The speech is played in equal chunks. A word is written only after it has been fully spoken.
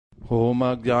Om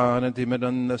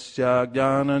Ajnanatimidandasya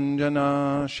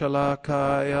Jnananjana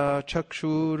Shalakaya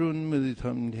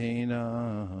Chakshurunmilitam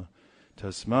Dhena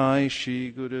Tasmai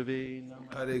Shri Gurave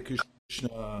Namaha. Hare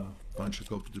Krishna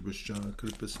Vanchakopadrishya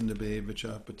Kripasindabe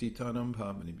Vachapatitanam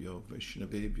Pavanibhyo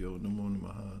Vaishnavebhyo Namo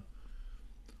Namaha.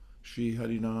 Shri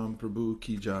Harinam Prabhu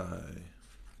Ki Jai.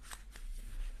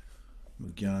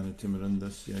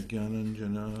 Jnanatimirandasya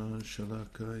Jnananjana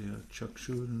Shalakaya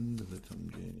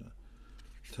Chakshurunmilitam Dhena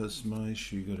Tasmai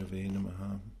Shri Gurave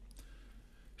Namaha.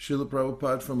 Srila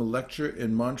Prabhupada from a lecture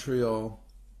in Montreal,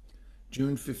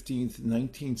 June 15th,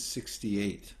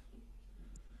 1968.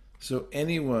 So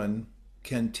anyone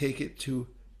can take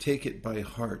it by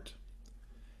heart.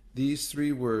 These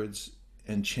 3 words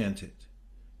and chant it.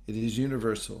 It is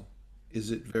universal.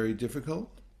 Is it very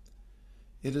difficult?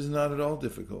 It is not at all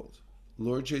difficult.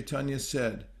 Lord Chaitanya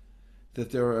said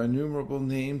that there are innumerable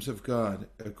names of God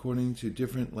according to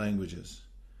different languages,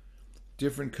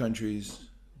 different countries,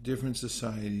 different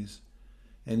societies,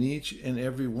 and each and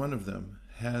every one of them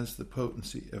has the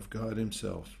potency of God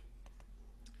himself.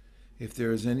 If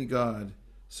there is any God,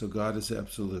 so God is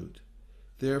absolute.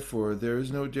 Therefore, there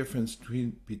is no difference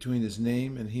between his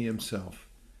name and he himself.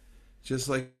 Just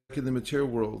like in the material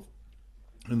world,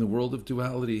 in the world of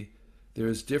duality, there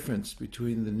is difference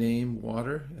between the name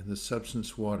water and the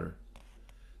substance water.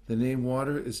 The name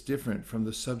water is different from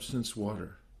the substance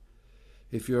water.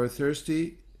 If you are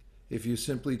thirsty, if you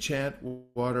simply chant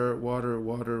water, water,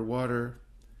 water, water,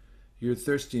 your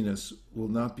thirstiness will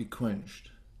not be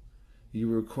quenched. You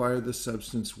require the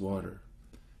substance water.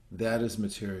 That is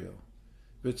material.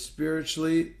 But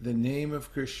spiritually, the name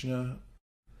of Krishna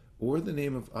or the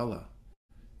name of Allah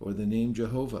or the name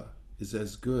Jehovah is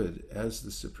as good as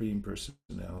the Supreme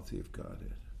Personality of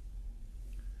Godhead.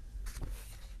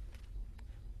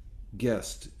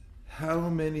 Guest, how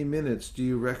many minutes do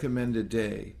you recommend a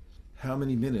day? How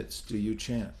many minutes do you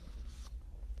chant?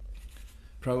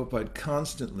 Prabhupada,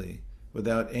 constantly,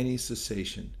 without any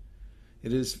cessation.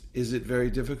 Is it very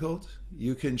difficult?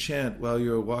 You can chant while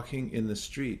you're walking in the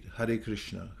street, Hare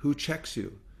Krishna. Who checks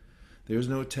you? There's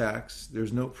no tax,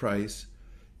 there's no price,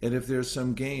 and if there's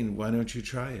some gain, why don't you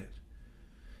try it?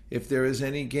 If there is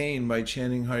any gain by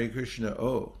chanting Hare Krishna,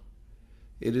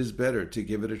 it is better to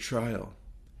give it a trial.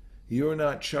 You are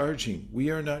not charging.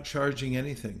 We are not charging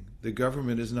anything. The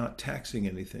government is not taxing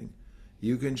anything.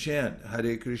 You can chant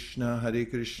Hare Krishna,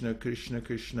 Krishna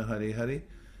Krishna, Hare Hare,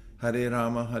 Hare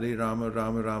Rama,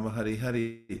 Rama Rama, Hare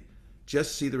Hare.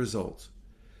 Just see the result.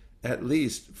 At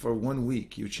least for 1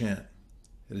 week you chant.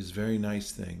 It is a very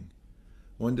nice thing.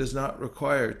 One does not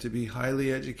require to be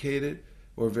highly educated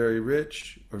or very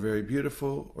rich or very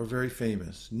beautiful or very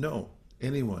famous. No,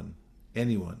 anyone.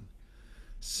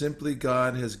 Simply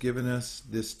God has given us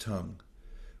this tongue.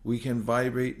 We can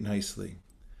vibrate nicely.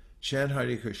 Chant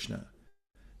Hare Krishna.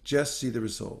 Just see the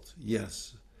result.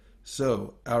 Yes.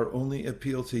 So, our only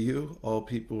appeal to you, all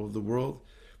people of the world,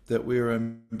 that we are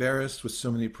embarrassed with so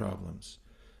many problems.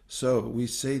 So, we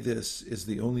say this is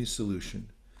the only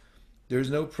solution.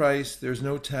 There's no price, there's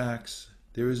no tax,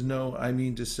 there is no,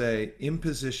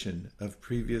 imposition of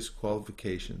previous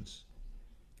qualifications.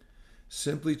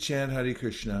 Simply chant Hare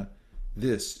Krishna.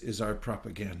 This is our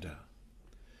propaganda.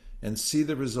 And see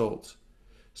the result.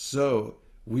 So,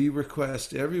 we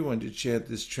request everyone to chant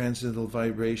this transcendental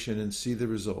vibration and see the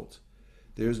result.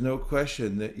 There's no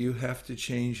question that you have to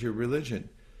change your religion.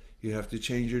 You have to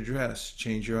change your dress,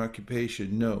 change your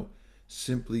occupation. No,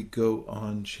 simply go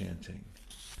on chanting.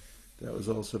 That was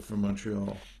also from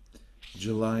Montreal,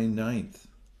 July 9th,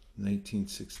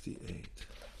 1968.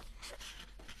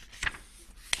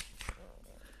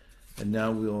 And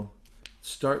now we'll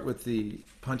start with the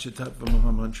Panchatattva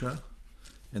Mahamantra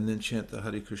and then chant the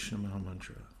Hare Krishna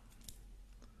Mahamantra.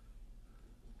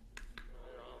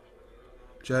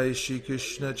 Jai Shri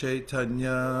Krishna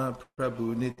Chaitanya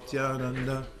Prabhu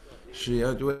Nityananda Shri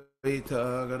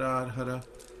Advaita Gadadhara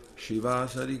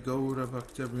Shivasari Gaura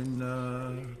Bhakta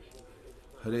Vrinda.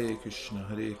 Hare Krishna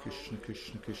Krishna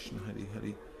Krishna Hare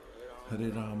Hare Hare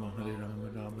Rama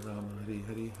Rama Rama Hare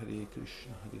Hare Hare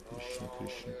Krishna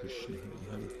Krishna Krishna Hare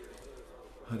Hare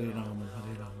Hare Rama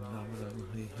Rama Rama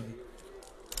Hare Hare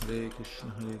Hare Krishna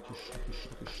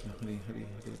Krishna Krishna Hare Hare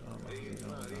Hare Rama Rama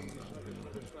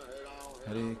Rama Hare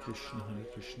Hare Hare Krishna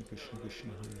Krishna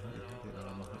Krishna Hare Hare Hare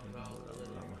Rama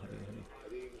Rama Hare Hare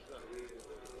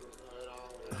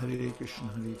Hare Krishna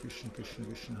Krishna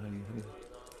Krishna Hare Hare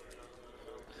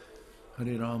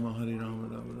Hare Rama Rama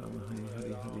Rama Hare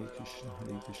Hare Hare Krishna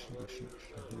Krishna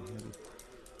Krishna Hare Hare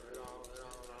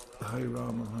Hare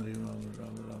Rama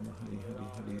Rama Rama Hare Hare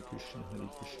Hare Krishna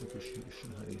Krishna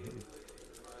Krishna Hare Hare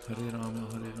Hare Rama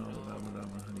Rama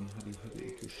Rama Hare Hare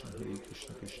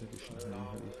Krishna Krishna Krishna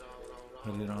Hare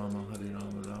Hare Hare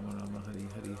Rama Rama Rama Hare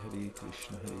Hare Hare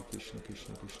Krishna Krishna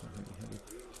Krishna Hare Hare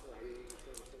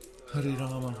Hare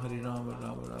Rama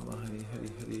Rama Rama Hare Hare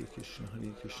Hare Krishna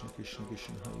Krishna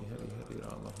Krishna Hare Hare Hare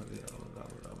Rama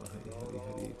Rama Rama Hare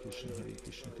Hare Hare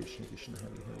Krishna Krishna Krishna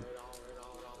Hare Hare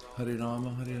Hare Rama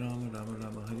Rama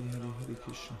Rama Hare Hare Hare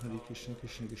Krishna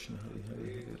Krishna Krishna Hare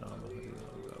Hare Hare Rama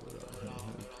Rama Rama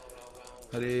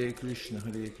Hare Hare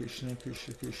Hare Krishna Krishna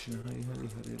Krishna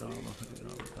Hare Hare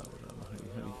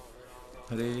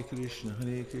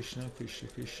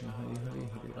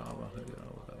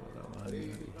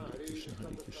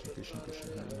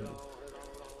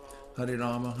Hare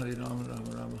Rama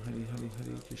Rama Hare Hare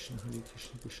Hare Krishna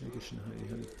Krishna Krishna Hare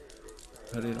Hare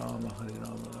Hare Rama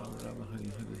Rama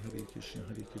Hare Hare Hare Krishna Krishna Hare Hare Hare Rama Rama Hare Hare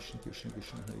Hare Krishna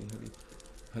Krishna Hare Hare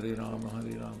Hare Rama Rama Hare Hare Hare Krishna Krishna Hare Hare Hare Rama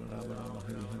Rama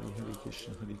Hare Hare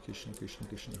Hare Krishna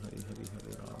Krishna Hare Hare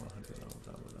Hare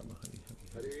Rama Rama Hare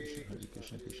Hare Hare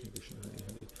Krishna Krishna Hare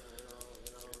Hare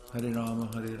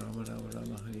Hare Rama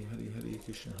Rama Hare Hare Hare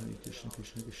Krishna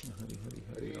Krishna Hare Hare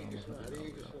Hare Rama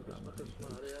Rama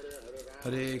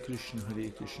Hare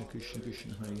Hare Hare Krishna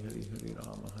Krishna Hare Hare Hare Rama Rama Hare Hare Hare Krishna Krishna Hare Hare Hare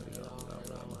Rama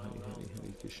Rama Hare Hare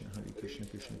Hare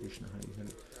Krishna Krishna Hare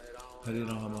Hare Hare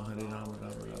Rama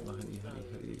Rama Hare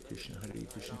Hare Hare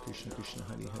Krishna Krishna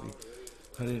Hare Hare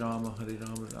Hare Rama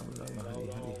Rama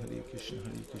Hare Hare Hare Krishna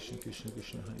Krishna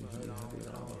Krishna Hare Hare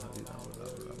Hare Rama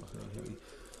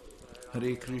Rama Hare Hare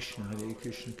Hare Krishna Krishna Hare Hare Hare Rama Rama Hare Hare Hare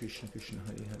Krishna Krishna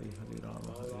Hare Hare Hare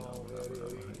Rama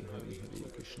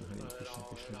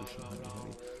Rama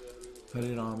Hare Hare Hare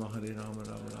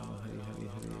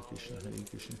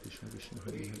Krishna Krishna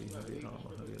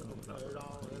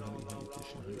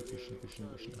Hare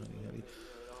Hare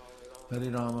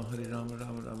Hare Rama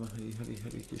Rama Hare Hare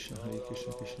Hare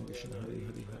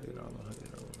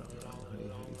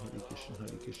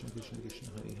Krishna Krishna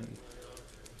Hare Hare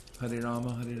Hare Rama Rama Hare Hare Hare Krishna Krishna Hare Hare Hare Rama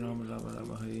Rama Hare Hare Hare Krishna Krishna Hare Hare Hare Rama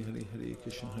Rama Hare Hare Hare Krishna Hare Hare Hare Rama Rama Hare Hare Hare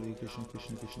Krishna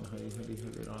Krishna Hare Hare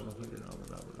Hare Rama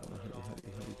Rama Hare Hare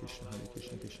Hare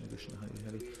Krishna Hare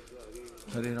Hare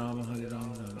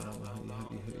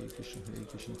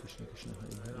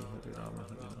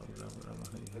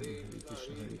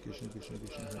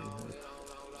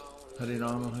Hare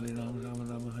Rama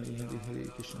Rama Hare Hare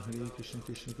Hare Krishna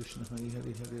Krishna Hare Hare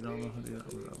Hare Rama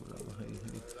Rama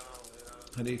Hare Hare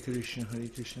Hare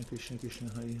Krishna Krishna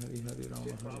Hare Hare Hare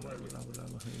Rama Rama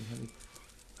Hare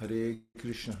Hare Hare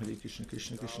Krishna Krishna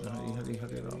Hare Hare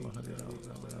Hare Rama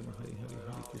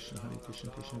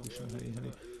Rama Hare Hare Hare Krishna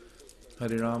Krishna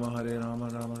Hare Hare Hare Rama Rama Hare Hare Hare Krishna Krishna Hare Hare Hare Rama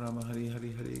Rama Hare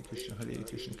Hare Hare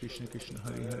Krishna Krishna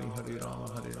Hare Hare Hare Rama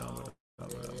Rama Hare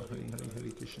Hare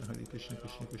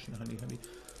Hare Krishna Krishna Hare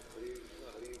Hare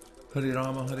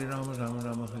Hare Rama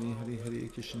Rama Hare Hare Hare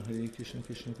Krishna Krishna Hare Hare Hare Rama Rama Hare Hare Hare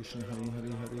Krishna Krishna Hare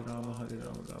Hare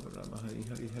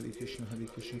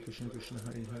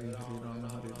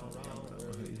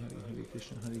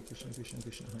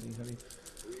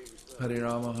Hare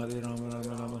Rama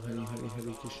Rama Hare Hare Hare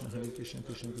Krishna Krishna Hare Hare Hare Rama Rama Hare Hare Hare Krishna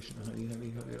Krishna Hare Hare Hare Rama Rama Hare Hare Hare Krishna Krishna Hare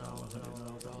Hare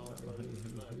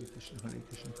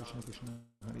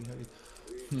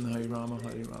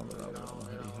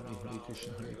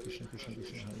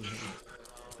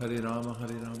Hare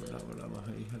Rama Rama Hare Hare Hare Krishna Krishna Hare Hare Hare Rama Rama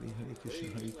Hare Hare Hare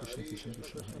Krishna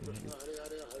Krishna Hare Hare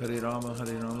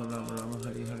Hare Rama Rama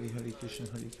Hare Hare Hare Krishna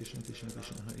Krishna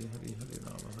Hare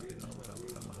Hare Hare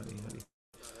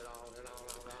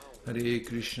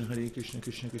Rama Rama Hare Hare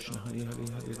Hare Krishna Krishna Hare Hare Hare Rama Rama Hare Hare Hare Krishna Krishna Hare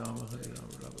Hare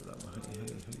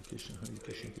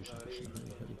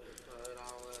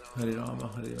Hare Rama Rama Hare Hare Hare Krishna Hare Hare Hare Rama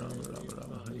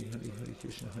Rama Hare Hare Hare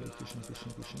Krishna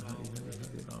Krishna Hare Hare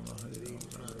Hare Rama Rama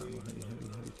Hare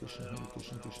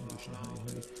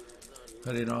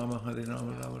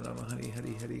Hare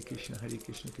Hare Krishna Hare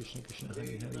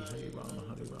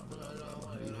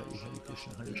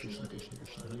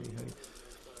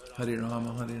Hare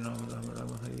Hare Rama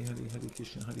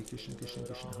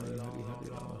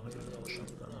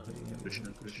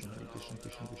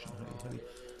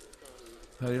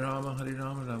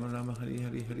Rama Hare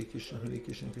Hare Hare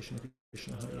Krishna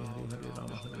Krishna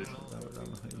Hare Hare Hare Rama Rama Hare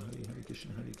Hare Hare Krishna Hare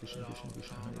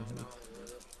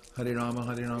Hare Hare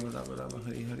Rama Rama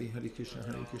Hare Hare Hare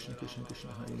Krishna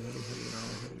Krishna Hare Hare Hare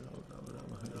Rama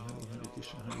Rama Hare Hare Hare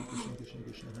Krishna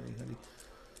Hare Hare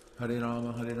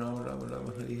Hare Rama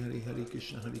Rama Hare Hare Hare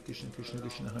Krishna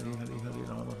Krishna Hare Hare Hare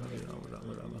Rama Hare Hare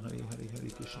Krishna Hare Hare Hare Rama Rama Hare Hare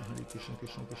Hare Krishna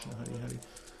Krishna Hare Hare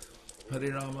Hare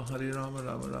Rama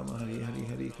Rama Hare Hare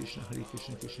Hare Krishna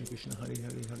Krishna Hare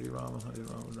Hare Hare Rama Rama Hare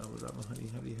Hare Hare Krishna Krishna Hare Hare Hare Rama Rama Hare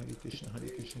Hare Hare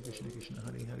Krishna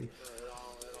Hare Hare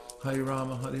Hare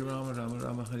Rama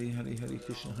Rama Hare Hare Hare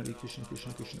Krishna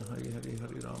Krishna Hare Hare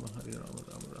Hare Rama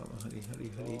Rama Hare Hare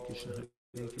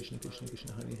Hare Krishna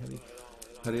Krishna Hare Hare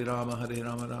Hare Rama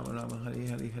Rama Rama Hare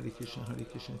Hare Hare Krishna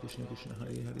Krishna Krishna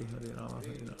Hare Hare Hare Rama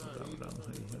Rama Rama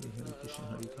Hare Hare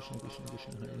Krishna Krishna Krishna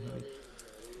Hare Hare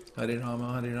Hare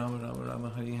Rama Rama Rama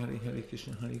Hare Hare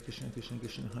Krishna Krishna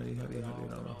Krishna Hare Hare Hare Rama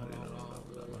Rama Hare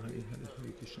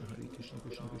Hare Krishna Krishna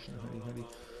Krishna Hare Hare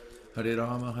Hare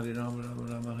Rama Rama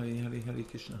Rama Hare Hare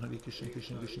Krishna Krishna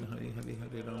Krishna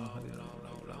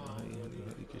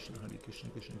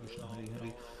Hare Hare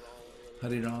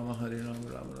Hare Rama Rama Hare Hare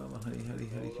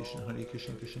Krishna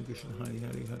Krishna Krishna Hare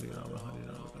Hare Hare Rama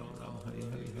Rama Rama Hare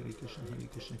Hare Krishna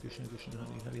Krishna Krishna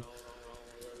Hare Hare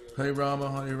Hare Rama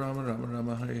Rama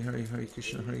Rama Hare Hare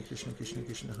Krishna Krishna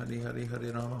Krishna Hare Hare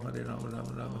Hare Rama Rama Rama Hare Hare Krishna Krishna Krishna Hare Hare Hare Rama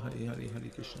Rama Rama Hare Hare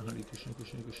Krishna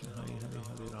Krishna Krishna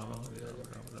Hare Hare Hare Rama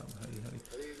Rama Hare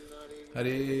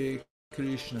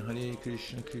Hare Hare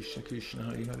Krishna Krishna Krishna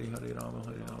Hare Hare Hare Rama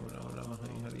Rama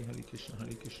Hare Hare Krishna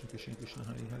Krishna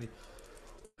Hare Hare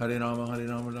Hare Rama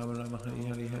Rama Hare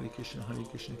Hare Krishna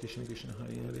Krishna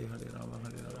Hare Hare Hare Rama Rama Hare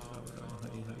Hare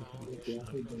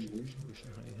Krishna Krishna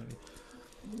Hare Hare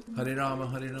Hare Rama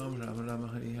Rama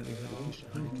Hare Hare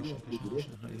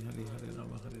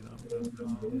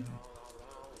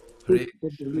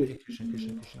Krishna Krishna Hare Hare Hare Rama Rama Hare Hare Krishna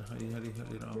Krishna Hare Hare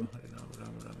Hare Rama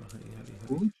Rama Hare Hare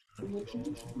Krishna Hare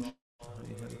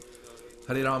Hare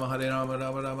Hare Rama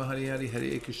Rama Hare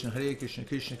Hare Krishna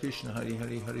Krishna Hare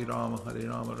Hare Hare Rama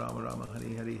Rama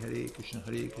Hare Hare Krishna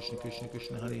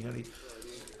Krishna Hare Hare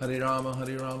Hare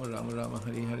Rama Rama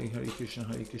Hare Hare Krishna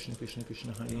Krishna Hare Hare Hare Rama Rama Hare Hare Krishna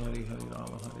Krishna Hare Hare Hare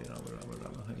Rama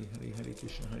Rama Hare Hare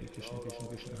Krishna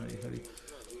Krishna Hare Hare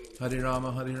Hare Rama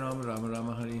Rama Hare Hare Krishna Krishna Hare Hare Hare Rama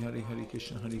Rama Hare Hare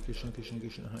Krishna Krishna Hare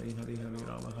Hare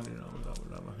Hare Rama Rama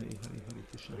Hare Hare Krishna Krishna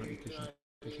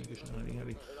Hare Hare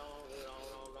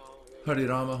Hare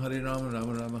Rama Rama Hare Hare Krishna Krishna Hare Hare Hare Rama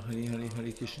Rama Hare Hare Krishna Krishna Hare Hare Hare Rama Rama Hare Hare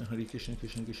Hare Krishna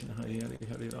Krishna Hare Hare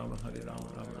Hare Rama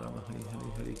Rama Hare Hare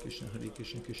Krishna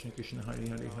Krishna Hare Hare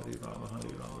Hare Rama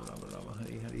Rama Hare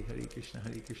Hare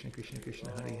Hare Krishna Krishna Hare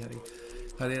Hare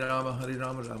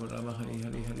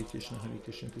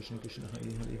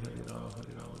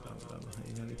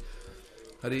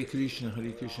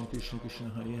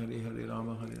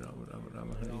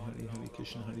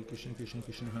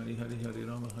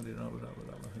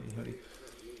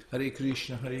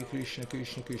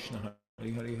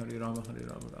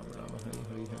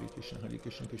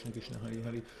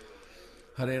Hare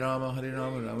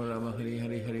Rama Rama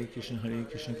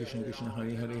Hare Hare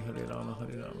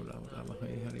Krishna Krishna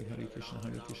Hare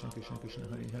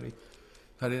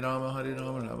Hare Hare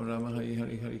Rama Rama Hare Hare Krishna Krishna Hare Hare Hare Rama Rama Hare Hare Krishna Krishna Hare Hare Hare Rama Rama Hare Hare Krishna Krishna Hare Hare Hare Rama Rama Hare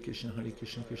Hare Krishna Krishna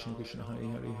Hare Hare Hare Rama Rama Hare Hare Krishna Krishna Hare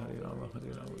Hare Hare Rama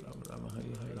Rama Hare Hare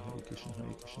Krishna Krishna Hare Hare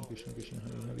Hare Rama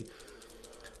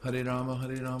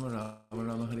Rama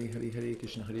Hare Hare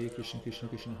Krishna Krishna Hare Hare Hare Rama Rama Hare Hare Krishna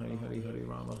Krishna Hare Hare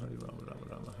Hare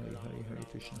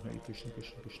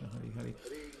Rama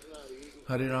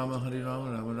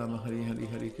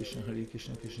Rama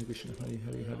Hare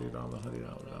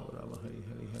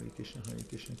Hare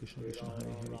Krishna Krishna Hare Hare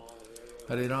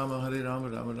Hare Rama Rama Hare Hare Krishna Krishna Hare Hare Hare Rama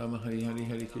Rama Hare Hare Krishna Krishna Hare Hare Hare Rama Rama Hare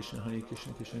Hare Krishna Krishna Hare Hare Hare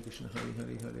Rama Rama Hare Hare Krishna Krishna Hare Hare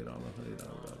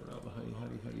Hare Rama Rama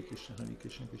Hare Hare Hare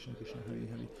Krishna Krishna Hare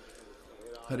Hare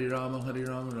Hare Rama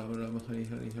Rama Hare Hare Krishna Krishna Hare Hare Hare Rama Rama Hare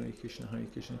Hare Krishna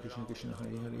Krishna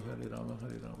Hare Hare Hare Rama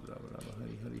Rama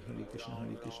Hare Hare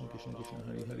Hare Krishna Krishna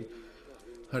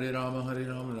Hare Hare Hare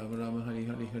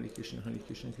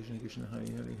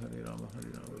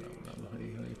Rama Rama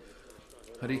Hare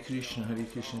Hare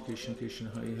Krishna Krishna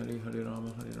Hare Hare Hare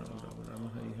Rama Rama Hare Hare Krishna Krishna Hare Hare Hare Rama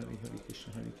Rama Hare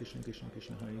Hare Hare Krishna Krishna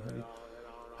Krishna Hare Hare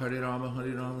Hare Rama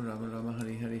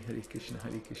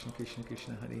Rama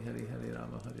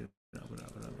Hare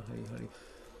Hare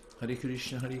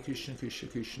Hare Krishna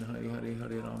Krishna Hare Hare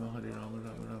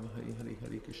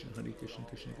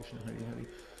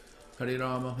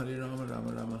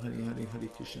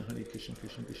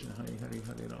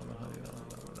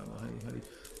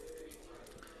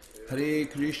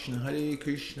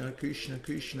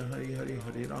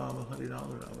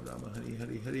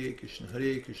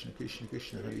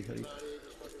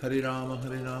Hare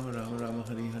Rama Rama Hare Hare Krishna Krishna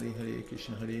Hare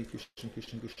Hare Hare Rama Rama Hare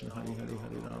Hare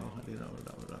Hare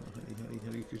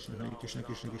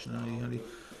Krishna Krishna Hare Hare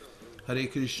Hare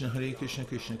Krishna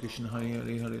Krishna Hare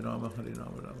Hare Hare Rama Rama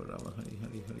Hare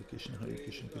Hare Hare Krishna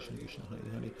Krishna Hare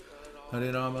Hare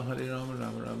Hare Rama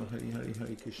Rama Hare Hare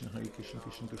Hare Krishna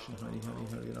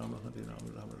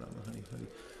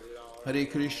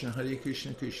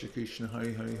Krishna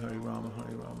Hare Hare Hare Rama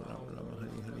Rama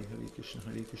Hare Hare Hare Krishna Krishna Hare Hare Hare Rama Rama Hare Hare Hare Krishna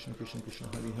Krishna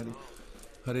Hare Hare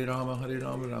Hare Rama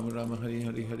Rama Hare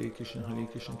Hare Hare Krishna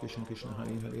Krishna Hare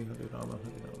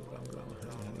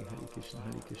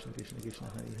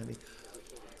Hare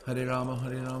Hare Rama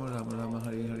Rama Hare Hare Hare Krishna Krishna Hare Hare Hare Rama Rama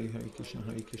Hare Hare Hare Krishna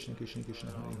Krishna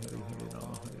Hare Hare Hare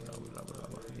Rama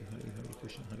Rama Hare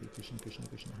Hare Krishna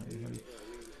Krishna Hare Hare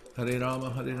Hare Rama,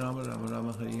 Rama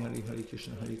Rama, Hare Hare, Hare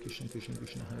Krishna, Krishna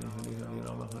Krishna, Hare Hare, Hare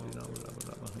Rama, Rama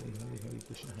Rama, Hare Hare, Hare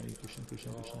Krishna, Krishna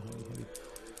Krishna, Hare Hare.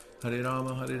 Hare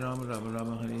Rama, Rama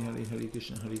Rama, Hare Hare, Hare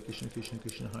Krishna, Krishna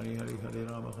Krishna, Hare Hare, Hare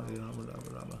Rama, Rama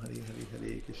Rama, Hare Hare,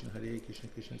 Hare Krishna,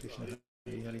 Krishna Krishna,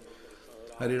 Hare Hare.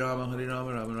 Hare Rama,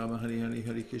 Rama Rama, Hare Hare,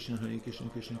 Hare Krishna, Krishna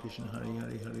Krishna, Hare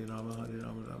Hare, Hare Rama,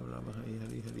 Rama Rama, Hare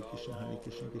Hare, Hare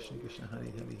Krishna, Krishna, Hare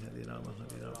Hare, Hare Rama,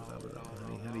 Rama,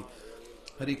 Hare Hare.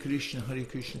 Hare Krishna,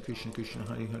 Krishna Krishna,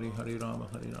 Hare Hare, Hare Rama,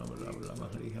 Rama,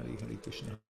 Hare Hare, Hare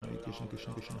Krishna, Krishna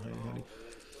Krishna, Hare Hare.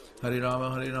 Hare Rama,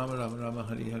 Rama,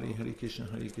 Hare Hare, Hare Krishna,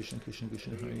 Krishna,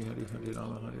 Hare Hare, Hare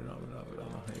Rama,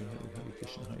 Rama, Hare Hare, Hare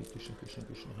Krishna,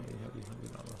 Krishna, Hare Hare, Hare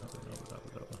Rama,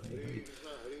 Rama, Hare Hare.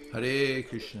 Hare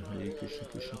Krishna,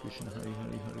 Krishna, Hare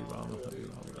Hare, Hare Rama,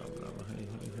 Rama, Hare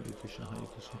Hare, Hare Krishna,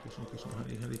 Krishna,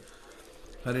 Hare Hare.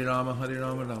 Hare Rama,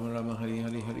 Rama, Hare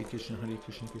Hare, Hare Krishna,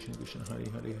 Krishna, Hare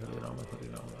Hare, Hare Rama,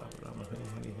 Rama, Hare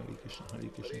Hare, Hare Krishna,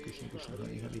 Krishna,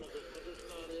 Hare Hare.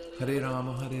 Hare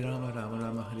Rama,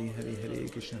 Rama, Hare Hare, Hare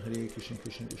Krishna,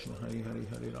 Krishna, Hare Hare,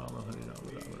 Hare Rama,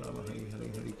 Rama, Hare Hare,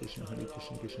 Hare Krishna,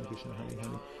 Krishna, Hare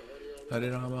Hare. Hare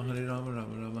Rama,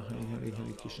 Rama, Hare Hare,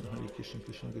 Hare Krishna,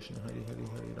 Krishna, Hare Hare,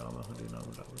 Hare Rama,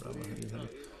 Rama, Hare Hare.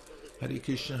 Hare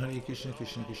Krishna,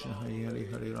 Krishna, Hare Hare,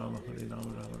 Hare Rama,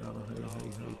 Rama, Hare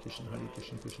Hare, Hare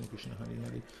Krishna, Krishna, Hare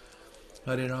Hare.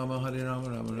 Hare Rama,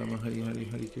 Rama, Hare Hare,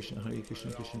 Hare Krishna,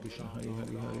 Krishna, Hare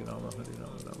Hare, Hare Rama,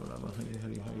 Rama, Hare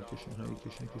Hare, Hare Krishna,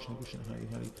 Hare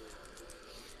Hare.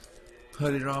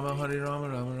 Hare Rama,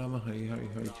 Rama, Hare Hare,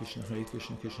 Hare Krishna,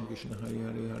 Krishna, Hare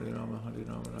Hare, Hare Rama,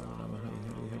 Rama, Hare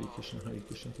Hare, Hare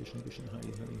Krishna, Krishna,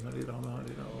 Hare Hare, Hare Rama, Rama, Hare Hare, Hare Krishna, Krishna, Hare Hare. Hare Rama, Rama, Hare Hare, Hare Krishna, Krishna, Hare Hare, Hare Rama, Hare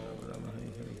Hare,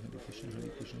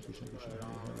 Hare Krishna, Krishna,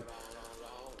 Hare Hare.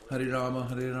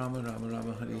 Hare Rama,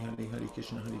 Rama, Hare Hare, Hare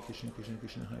Krishna,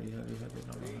 Krishna, Hare Hare, Hare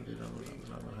Rama,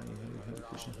 Rama, Hare Hare,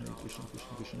 Hare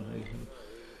Krishna, Hare Hare.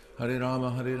 Hare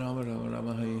Rama,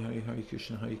 Rama, Hare Hare, Hare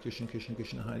Krishna,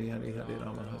 Krishna, Hare Hare, Hare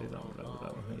Rama, Rama, Hare Hare. Hare Krishna, Krishna Krishna, Hare Hare, Hare Rama,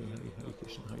 Rama, Hare Hare,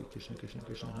 Hare Krishna, Krishna,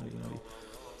 Hare Hare.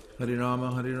 Hare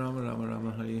Rama,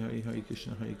 Rama,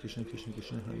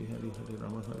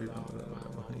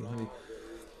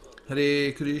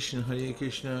 Hare Hare,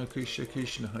 Hare Krishna, Krishna, Hare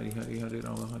Hare, Hare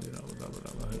Rama,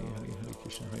 Rama, Hare Hare,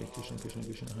 Hare Krishna,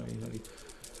 Krishna, Hare Hare.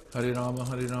 Hare Rama, Rama,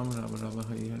 Hare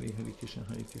Hare,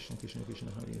 Hare Krishna,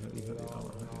 Krishna, Hare Hare, Hare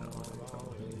Rama,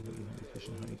 Rama, Hare Hare, Hare Krishna, Krishna, Hare Hare. Hare Rama, Rama, Hare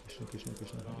Hare, Hare Krishna,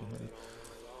 Krishna, Hare Hare.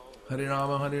 Hare Rama,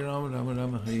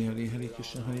 Rama, Hare Hare, Hare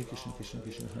Krishna,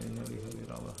 Krishna, Hare Hare, Hare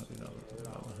Rama,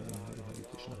 Rama, Hare Hare.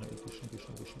 Hare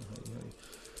Krishna, Krishna, Hare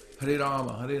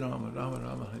Hare, Hare Rama,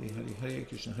 Rama, Hare Hare, Hare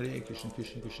Krishna,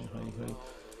 Krishna, Hare Hare.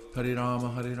 Hare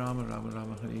Rama,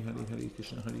 Rama, Hare Hare,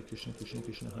 Hare Krishna,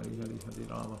 Krishna, Hare Hare, Hare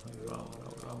Rama,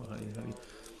 Rama, Hare Hare.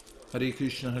 Hare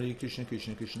Krishna,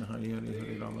 Krishna, Hare Hare,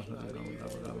 Hare Rama,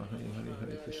 Rama, Hare Hare,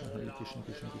 Hare Krishna,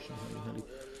 Krishna, Hare Hare.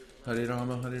 Hare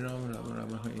Rama,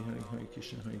 Rama, Hare Hare, Hare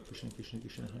Krishna,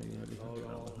 Krishna, Hare Hare, Hare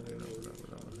Rama,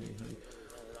 Rama, Hare Hare.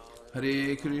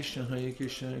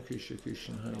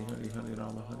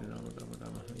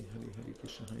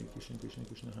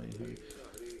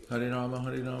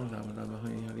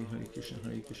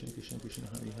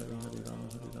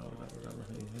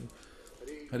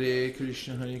 Hare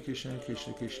Krishna,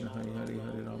 Krishna, Hare Hare,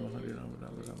 Hare Rama,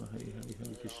 Rama, Hare Hare,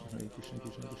 Hare Krishna,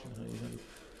 Krishna, Hare Hare.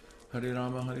 Hare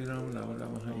Rama,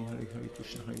 Rama, Hare Hare, Hare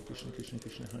Krishna,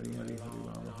 Krishna, Hare Hare, Hare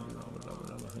Rama,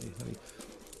 Rama, Hare Hare.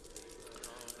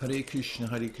 Hare Krishna,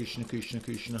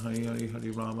 Krishna, Hare Hare,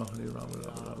 Hare Rama, Rama, Hare Hare,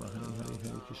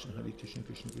 Hare Krishna,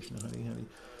 Krishna, Hare Hare.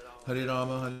 Hare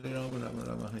Rama,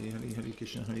 Rama, Hare Hare, Hare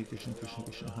Krishna,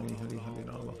 Krishna, Hare Hare,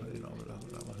 Hare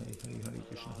Rama, Rama, Hare Hare,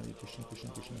 Hare Krishna,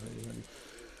 Krishna, Hare Hare.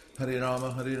 Hare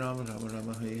Rama, Rama,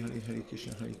 Hare Hare,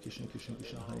 Hare Krishna,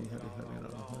 Krishna, Hare Hare,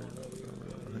 Hare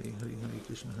Rama,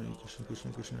 Rama, Hare Hare, Hare Krishna,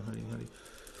 Krishna, Hare Hare.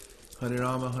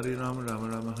 Hare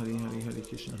Rama, Rama, Hare Hare,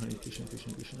 Hare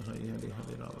Krishna, Krishna, Hare Hare,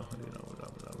 Hare Rama, Rama,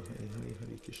 Hare Hare,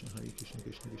 Hare Krishna,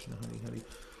 Krishna, Hare Hare.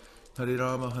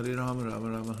 Hare Rama,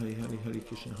 Rama, Hare Hare, Hare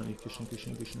Krishna,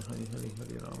 Krishna, Hare Hare,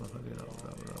 Hare Rama,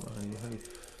 Rama, Hare Hare.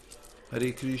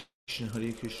 Hare Krishna,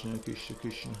 Krishna,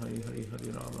 Hare Hare,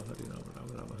 Hare Rama,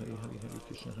 Rama, Hare Hare,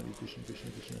 Hare Krishna,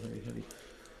 Krishna, Hare Hare.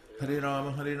 Hare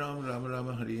Rama,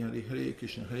 Rama, Hare Hare, Hare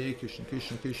Krishna,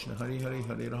 Krishna, Hare Hare,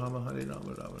 Hare Rama,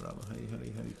 Rama, Hare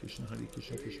Hare, Hare Krishna,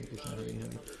 Krishna, Hare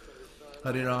Hare.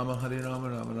 Hare Rama,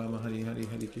 Rama, Hare Hare,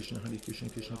 Hare Krishna,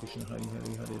 Krishna, Hare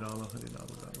Hare, Hare Rama,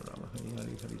 Rama, Hare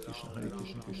Hare, Hare Krishna,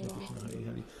 Hare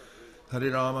Hare. Hare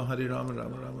Rama,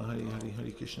 Rama, Hare Hare,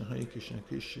 Hare Krishna,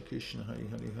 Krishna, Hare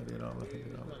Hare, Hare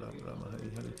Rama, Rama,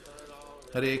 Hare Hare.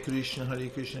 Hare Krishna,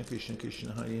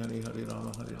 Krishna, Hare Hare, Hare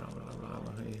Rama,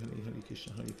 Rama, Hare Hare, Hare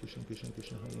Krishna Krishna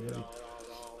Krishna Hare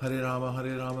Hare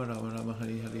Hare Rama Rama Rama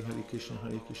Hare Hare Hare Krishna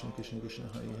Krishna Krishna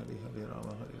Hare Hare Hare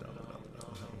Rama Rama Rama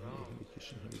Hare Hare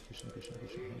Krishna Krishna Krishna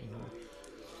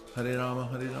Hare Hare Hare Rama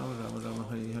Rama Rama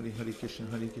Hare Hare Hare Krishna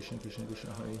Krishna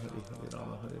Krishna Hare Hare Hare Rama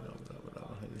Rama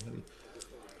Rama Hare Hare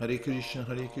Hare Krishna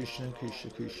Krishna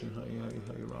Krishna Hare Hare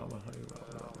Hare Rama Rama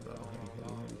Rama Hare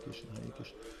Hare Hare Krishna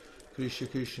Krishna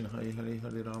Krishna Hare Hare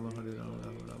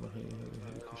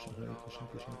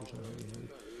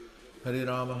Hare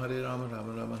Rama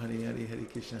Rama Rama Hare Hare Hare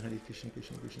Krishna Krishna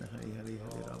Krishna Hare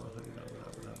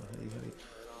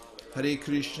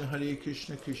Hare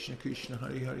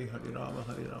Hare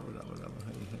Rama Rama Rama Hare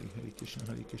Hare Hare Krishna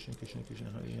Krishna Krishna Hare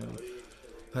Hare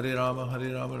Hare Rama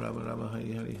Rama Rama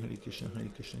Hare Hare Hare Krishna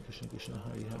Krishna Krishna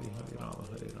Hare Hare Hare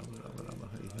Rama Rama Rama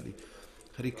Hare Hare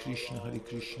Hare Krishna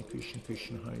Krishna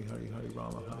Krishna Hare Hare Hare Rama Rama Rama Hare Hare Hare Krishna Krishna Krishna Hare Hare Hare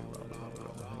Rama Rama Rama Hare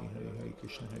Hare Hare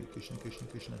Krishna Krishna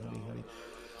Krishna Hare Hare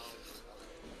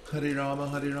Hare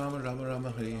Rama Rama Hare Hare Hare Krishna Krishna Hare Hare Hare Rama Rama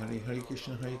Rama Hare Hare Hare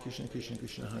Krishna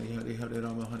Krishna Hare Hare Hare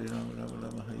Rama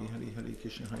Rama Hare Hare Hare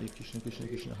Krishna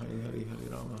Krishna Hare Hare Hare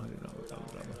Rama Rama Hare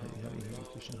Hare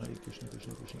Hare Krishna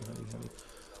Krishna Hare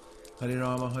Hare Hare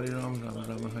Rama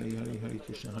Rama Hare Hare Hare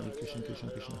Krishna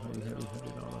Krishna Hare Hare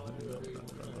Hare Rama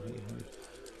Rama Hare Hare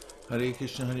Hare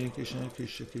Krishna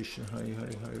Krishna Hare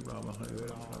Hare Hare Rama Rama Hare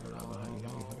Hare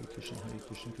Hare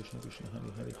Krishna Krishna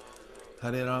Hare Hare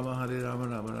Hare Rama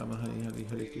Rama Rama Hare Hare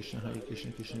Hare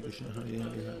Krishna Krishna Hare Hare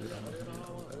Hare Rama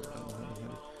Rama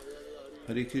Hare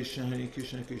Hare Hare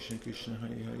Krishna Krishna Hare Hare Hare Rama Rama Hare Hare Hare Krishna Krishna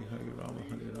Hare Hare Hare Rama Rama Hare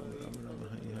Krishna Krishna Hare Hare Hare Rama Rama Rama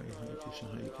Hare Hare Hare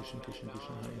Krishna Krishna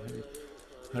Hare Hare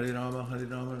Hare Rama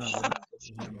Rama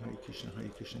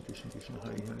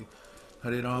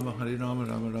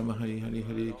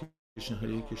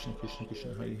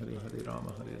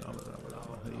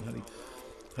Hare Hare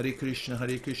Hare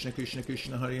Krishna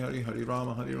Krishna Hare Hare Hare Rama Rama Hare Hare Hare Krishna Krishna Hare Hare Hare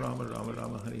Rama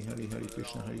Rama Hare Hare Hare Krishna Krishna Hare Hare Hare Rama Rama Hare Hare Hare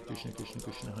Krishna Krishna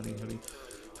Hare Hare Hare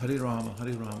Rama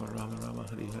Rama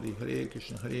Hare Hare Hare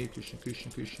Krishna Krishna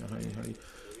Hare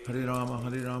Hare Hare Rama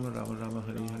Rama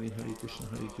Hare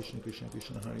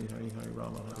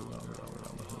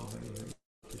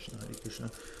Hare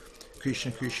Hare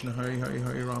Krishna Krishna Hare Hare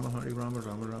Hare Rama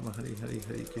Rama Hare Hare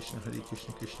Hare Krishna Krishna Hare Hare Hare Rama Rama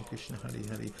Hare Hare Hare Krishna Krishna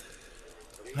Hare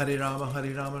Hare Hare Rama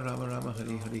Rama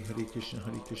Hare Hare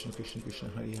Hare Krishna Krishna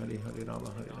Hare Hare Hare Rama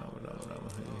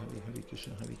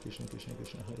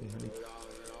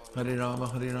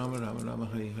Rama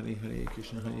Hare Hare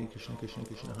Hare Krishna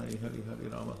Krishna Hare Hare Hare Rama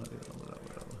Rama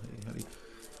Hare Hare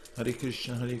Hare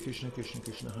Krishna Krishna Hare Hare Hare Rama Rama Hare Hare Hare Krishna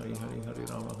Krishna Hare Hare Hare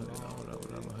Rama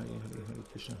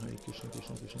Rama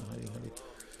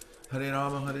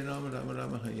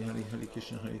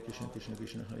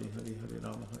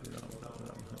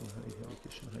Hare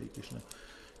Hare Hare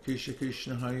Krishna Krishna Hare Hare Hare Rama Rama Hare Hare Hare Krishna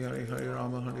Krishna Hare Hare Hare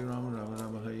Rama Rama Hare Hare Hare Krishna Krishna Hare Hare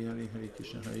Hare Rama Rama Hare Hare Hare Krishna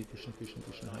Krishna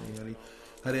Hare Hare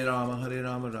Hare Rama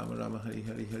Rama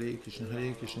Hare Hare Hare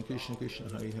Krishna Krishna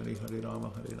Hare Hare Hare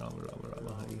Rama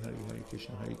Rama Hare Hare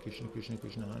Hare Krishna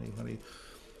Krishna Hare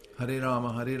Hare Hare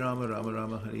Rama Rama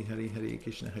Hare Hare Hare Krishna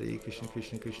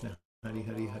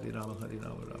Krishna Hare Hare Hare Rama Rama Hare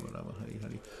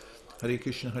Hare Hare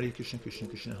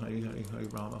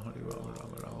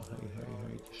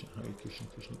Krishna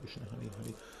Krishna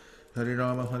Hare Hare Hare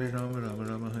Rama Rama Hare Hare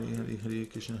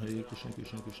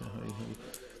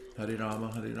Hare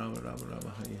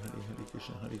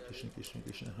Krishna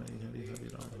Krishna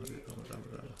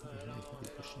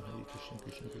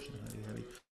Hare Hare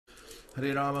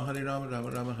Hare Rama Rama Hare Hare Krishna Hare Hare Hare Rama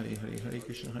Rama Hare Hare Hare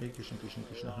Krishna Krishna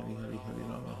Hare Hare Hare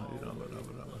Rama Rama Hare Hare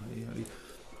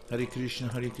Hare Krishna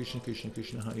Krishna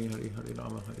Hare Hare Hare Rama Rama Hare Hare Hare Krishna Krishna Hare Hare Hare Rama Rama Hare Hare Hare Krishna Krishna Hare Hare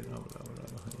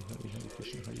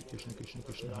Hare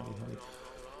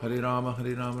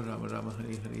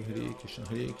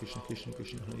Rama Rama Hare Hare Hare Krishna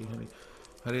Krishna Hare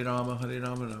Hare Hare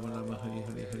Rama Rama Hare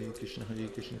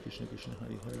Hare Hare Krishna Krishna Hare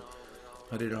Hare Hare Rama Rama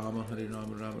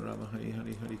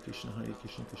Hare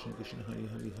Hare Hare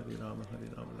Krishna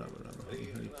Krishna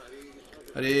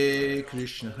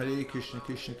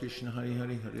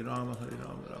Hare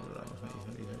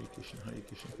Hare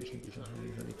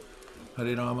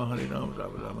Hare Rama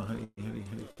Rama Hare Hare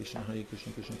Hare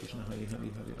Krishna Krishna Hare Hare Hare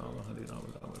Rama Rama Hare Hare Hare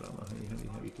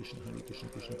Krishna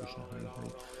Krishna Hare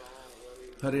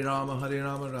Hare Hare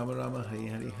Rama Rama Hare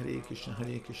Hare Hare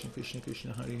Krishna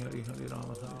Krishna Hare Hare Hare Rama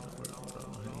Rama Hare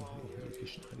Hare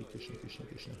Hare Krishna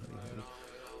Krishna Hare Hare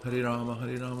Hare Rama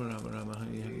Rama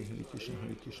Hare Hare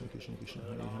Hare Krishna Krishna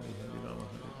Hare Hare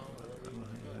Hare Rama Rama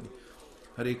Hare Hare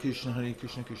Hare Krishna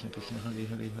Krishna Hare Hare Hare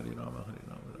Rama Rama Hare Hare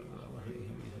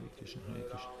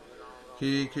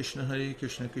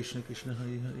Hare Krishna Krishna Hare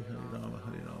Hare Hare Rama Rama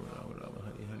Hare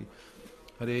Hare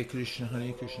Hare Krishna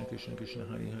Hare Krishna Hare Hare Hare Rama Rama Hare Hare Hare Krishna Krishna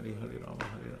Hare Hare Hare Rama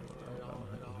Rama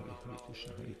Hare Hare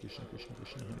Hare Krishna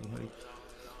Krishna Hare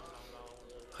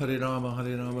Hare Hare Rama, Rama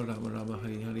Rama,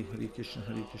 Hare Hare, Hare Krishna,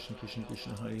 Krishna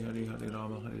Krishna, Hare Hare, Hare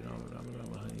Rama, Rama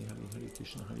Rama, Hare Hare, Hare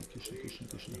Krishna, Krishna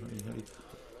Krishna, Hare Hare,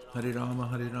 Hare Rama,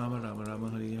 Rama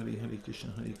Rama, Hare Hare, Hare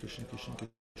Krishna, Krishna Krishna,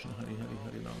 Hare Hare,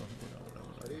 Hare Rama, Rama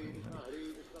Rama, Hare Hare.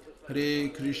 Hare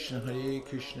Krishna,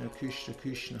 Krishna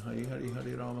Krishna, Hare Hare,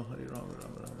 Hare Rama,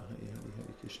 Rama Rama, Hare Hare,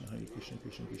 Hare Krishna, Krishna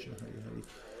Krishna, Hare Hare,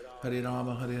 Hare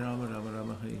Rama, Rama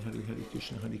Rama, Hare Hare, Hare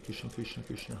Krishna, Krishna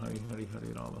Krishna, Hare Hare,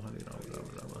 Hare Rama, Rama Rama,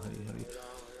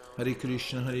 Hare Hare,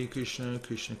 Hare Krishna,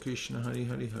 Krishna Krishna, Hare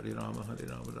Hare, Hare Rama,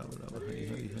 Rama Hare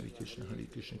Hare, Hare Krishna,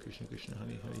 Krishna Krishna,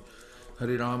 Hare Hare,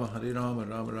 Hare Rama,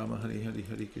 Rama Rama, Hare Hare,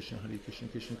 Hare Krishna,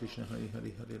 Krishna Hare Hare,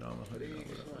 Hare Rama, Rama Hare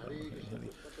Hare,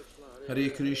 Hare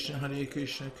Krishna,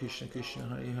 Krishna Krishna,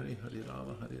 Hare Hare, Hare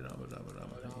Rama, Rama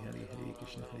Rama, Hare Hare, Hare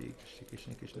Krishna, Krishna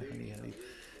Hare Hare,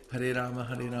 Hare Rama,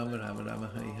 Rama Rama,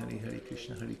 Hare Hare, Hare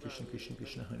Krishna,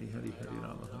 Krishna Hare Hare, Hare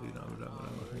Rama, Rama Rama,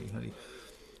 Hare Hare,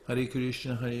 Hare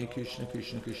Krishna,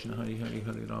 Krishna Krishna, Hare Hare,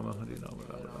 Hare Rama,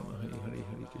 Rama Rama, Hare Hare, Hare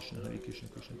Krishna,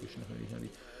 Krishna Hare Hare,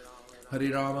 Hare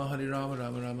Rama,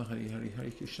 Rama Rama, Hare Hare, Hare Krishna, Krishna Hare Hare, Hare Rama, Rama Rama, Hare Hare,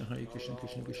 Hare Krishna, Krishna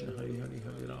Krishna, Hare Hare,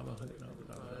 Hare Rama,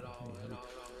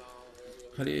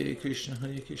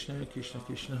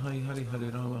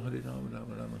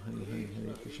 Rama Rama, Hare Hare,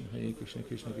 Hare Krishna, Krishna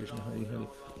Hare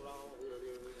Hare, Hare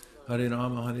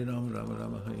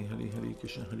Rama,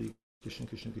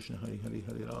 Rama Rama, Hare Hare,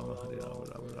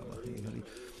 Hare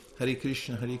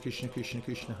Krishna,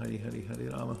 Krishna Hare Hare,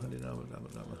 Hare Rama, Rama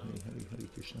Rama, Hare Hare, Hare Krishna,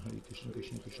 Krishna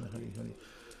Hare Hare,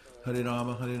 Hare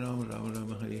Rama, Rama Rama, Hare Hare, Hare Krishna, Krishna Hare Hare, Hare Rama, Rama Rama, Hare Hare, Hare Krishna, Krishna Hare Hare, Hare Rama, Rama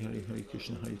Rama, Hare Hare, Hare Krishna, Krishna Hare Hare, Hare Rama, Rama Rama, Hare Hare, Hare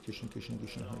Krishna,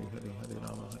 Krishna Hare Hare, Hare Rama, Rama Rama, Hare Hare, Hare Krishna, Krishna Hare Hare, Hare Rama, Rama Rama, Hare Hare, Hare Krishna, Krishna Hare Hare, Hare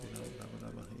Rama,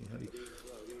 Rama Rama, Hare Hare,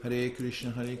 Hare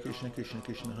Krishna,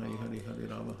 Krishna Hare Hare,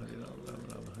 Hare Rama,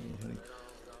 Rama Rama, Hare Hare, Hare Krishna, Krishna Hare Hare, Hare Rama, Rama Rama, Hare Hare,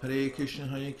 Hare Krishna,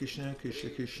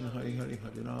 Krishna Hare Hare,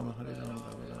 Hare Rama, Rama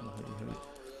Rama, Hare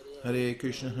Hare, Hare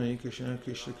Krishna,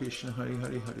 Krishna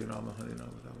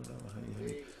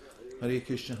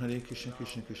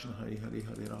Hare Hare,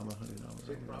 Hare Rama, Rama Hare Hare,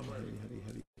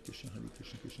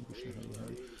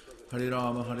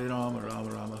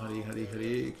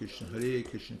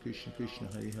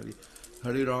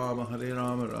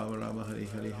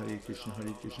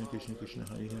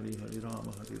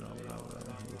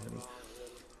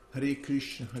 Hare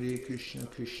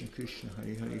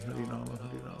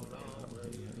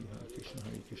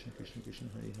Krishna, Krishna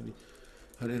Hare Hare, Hare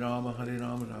Rama, Rama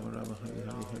Rama,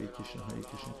 Hare Hare,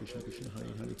 Hare Krishna, Krishna Hare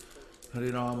Hare,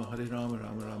 Hare Rama,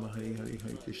 Rama Rama, Hare Hare,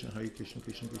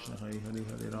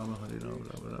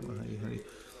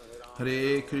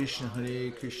 Hare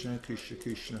Krishna, Krishna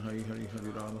Hare Hare,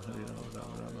 Hare Rama,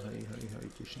 Rama Rama, Hare Hare, Hare Krishna, Krishna Hare Hare, Hare Rama, Rama Rama, Hare Hare, Hare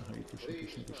Krishna,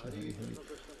 Krishna Hare Hare,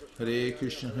 Hare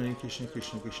Krishna,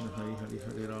 Krishna Hare Hare,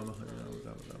 Hare Rama, Rama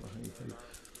Rama, Hare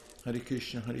Hare, Hare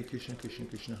Krishna,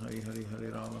 Krishna Hare Hare,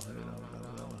 Hare Rama,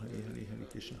 Rama Rama, Hare Hare, Hare Krishna, Krishna Hare Hare, Hare Rama, Rama Rama, Hare Hare, Hare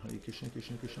Krishna, Krishna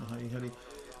Hare Hare,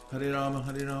 Hare Rama,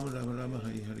 Rama Rama,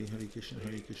 Hare Hare, Hare Krishna,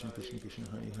 Krishna Hare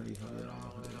Hare, Hare Rama,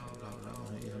 Rama Rama,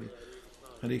 Hare Hare,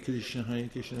 Hare Krishna, Krishna Hare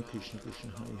Hare,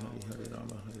 Hare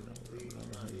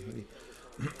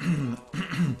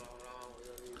Rama, Rama Rama,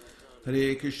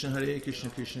 Hare Hare, Hare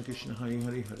Krishna, Krishna Hare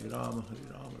Hare, Hare Rama,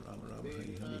 Rama Rama,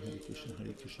 Hare Hare,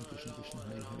 Hare Krishna, Krishna Hare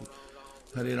Hare,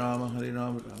 Hare Rama,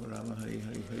 Rama Rama, Hare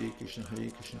Hare,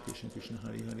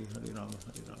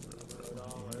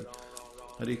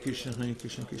 Hare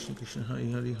Krishna, Krishna Hare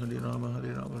Hare, Hare Rama,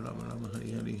 Rama Rama,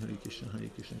 Hare Hare, Hare Krishna,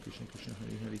 Krishna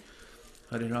Hare Hare,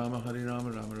 Hare Rama,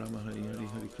 Rama Rama, Hare Hare,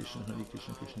 Hare Krishna,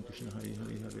 Krishna Hare Hare,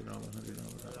 Hare Rama,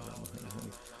 Rama Rama,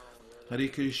 Hare Hare, Hare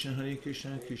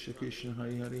Krishna, Krishna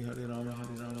Hare Hare, Hare Rama,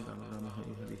 Rama Rama,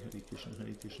 Hare Hare, Hare Krishna,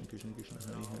 Krishna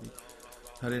Hare Hare,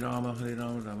 Hare Rama,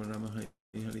 Rama Rama, Hare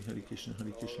Hare, Hare Krishna,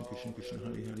 Krishna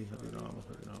Hare Hare, Hare Rama,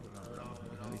 Rama Rama,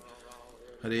 Hare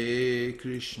Hare,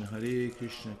 Hare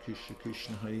Krishna,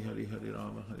 Krishna Hare Hare, Hare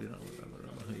Rama, Rama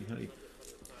Rama, Hare Hare,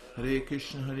 Hare Krishna, Krishna Hare Hare,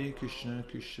 Hare Rama, Rama Rama, Hare Krishna,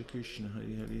 Krishna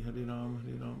Hare Hare, Hare Rama,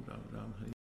 Rama Rama,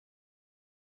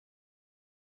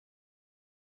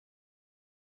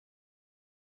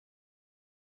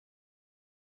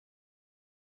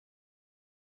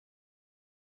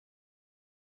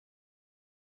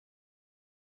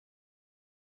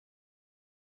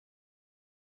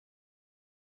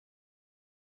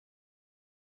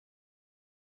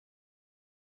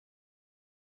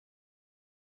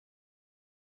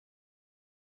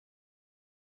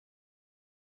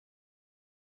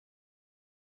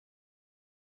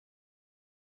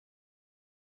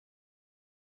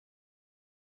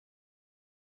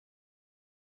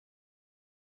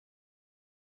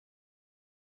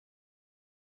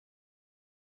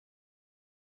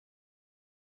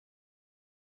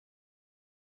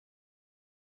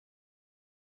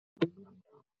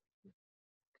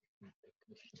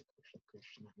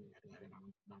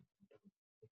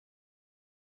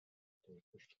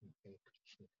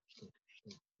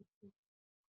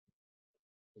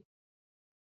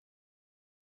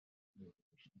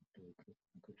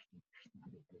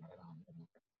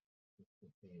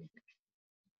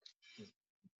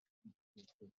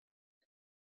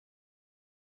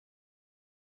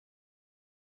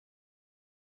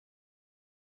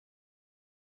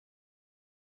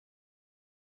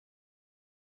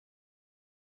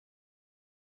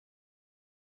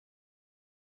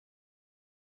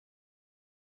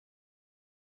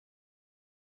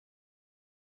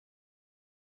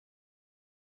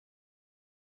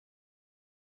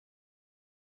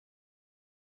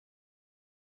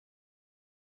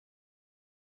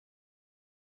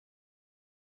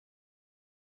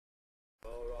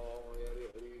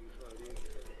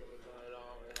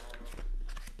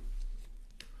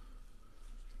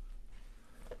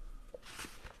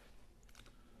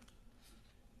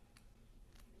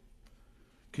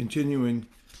 Continuing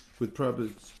with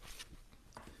Prabhupada's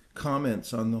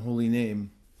comments on the holy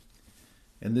name,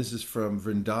 and this is from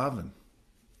Vrindavan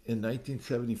in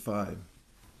 1975.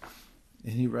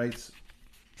 And he writes,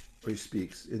 or he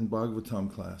speaks, in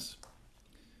Bhagavatam class.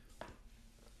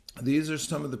 These are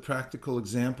some of the practical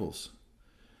examples.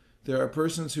 There are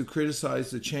persons who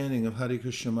criticize the chanting of Hare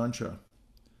Krishna mantra.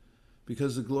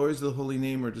 Because the glories of the holy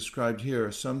name are described here,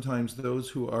 sometimes those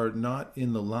who are not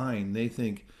in the line, they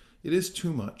think, it is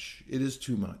too much, it is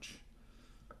too much.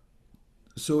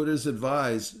 So it is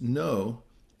advised, no,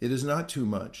 it is not too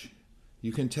much.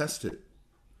 You can test it.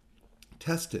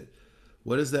 Test it.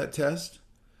 What is that test?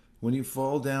 When you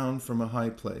fall down from a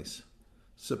high place.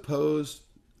 Suppose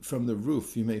from the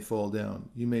roof you may fall down.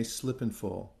 You may slip and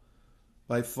fall.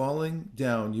 By falling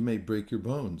down, you may break your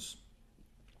bones.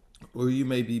 Or you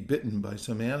may be bitten by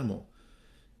some animal.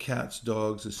 Cats,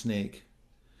 dogs, a snake.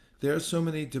 There are so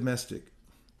many domestic.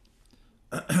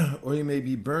 Or you may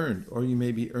be burned, or you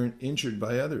may be injured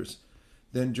by others.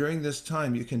 Then during this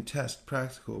time you can test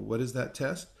practical. What is that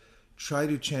test? Try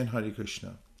to chant Hare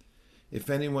Krishna. If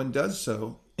anyone does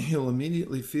so, he'll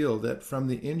immediately feel that from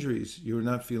the injuries you are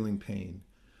not feeling pain.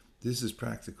 This is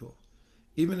practical.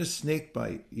 Even a snake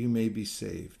bite, you may be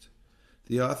saved.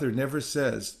 The author never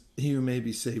says you may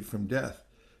be saved from death,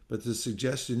 but the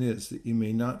suggestion is that you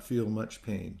may not feel much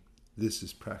pain. This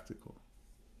is practical.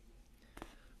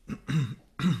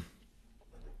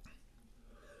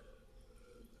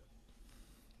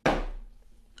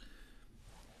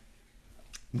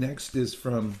 Next is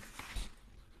from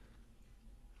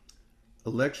a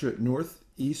lecture at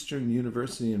Northeastern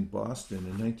University in Boston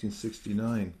in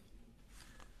 1969.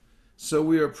 So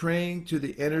we are praying to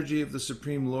the energy of the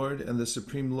Supreme Lord, and the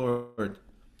Supreme Lord,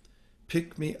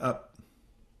 pick me up.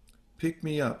 Pick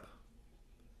me up.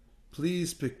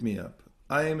 Please pick me up.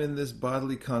 I am in this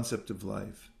bodily concept of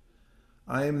life.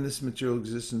 I am in this material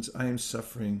existence. I am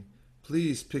suffering.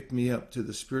 Please pick me up to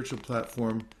the spiritual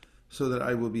platform so that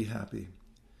I will be happy.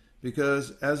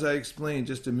 Because, as I explained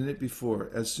just a minute before,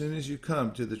 as soon as you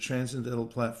come to the transcendental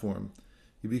platform,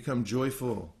 you become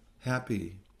joyful,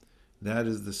 happy. That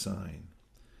is the sign.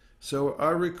 So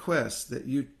our request that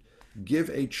you give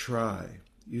a try.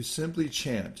 You simply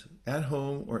chant at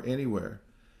home or anywhere.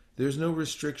 There's no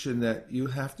restriction that you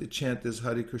have to chant this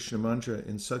Hare Krishna mantra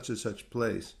in such and such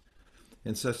place,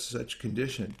 in such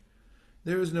condition.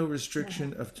 There is no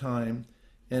restriction of time,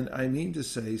 and I mean to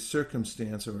say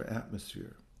circumstance or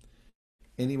atmosphere.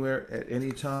 Anywhere at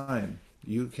any time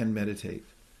you can meditate.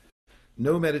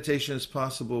 No meditation is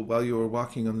possible while you are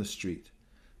walking on the street,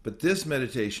 but this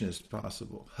meditation is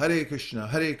possible. Hare Krishna,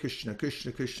 Krishna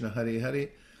Krishna, Hare Hare,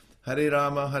 Hare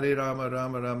Rama, Rama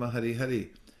Rama, Hare Hare,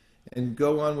 and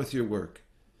go on with your work.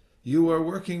 You are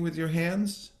working with your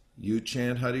hands, you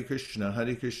chant Hare Krishna,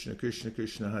 Krishna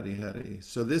Krishna, Hare Hare.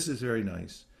 So this is very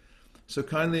nice. So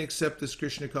kindly accept this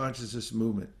Krishna consciousness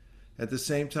movement. At the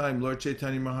same time, Lord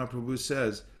Chaitanya Mahaprabhu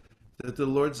says that the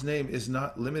Lord's name is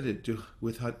not limited to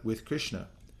with Krishna.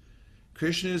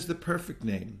 Krishna is the perfect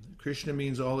name. Krishna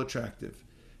means all attractive,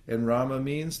 and Rama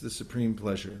means the supreme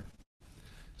pleasure.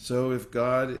 So if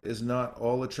God is not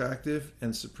all attractive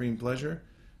and supreme pleasure,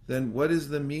 then what is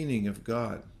the meaning of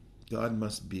God? God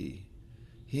must be.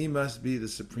 He must be the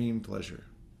supreme pleasure.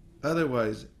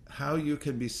 Otherwise, how you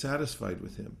can be satisfied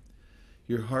with him?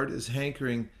 Your heart is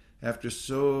hankering after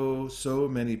so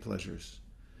many pleasures.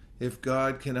 If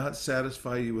God cannot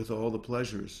satisfy you with all the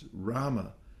pleasures,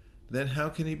 Rama, then how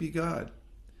can he be God?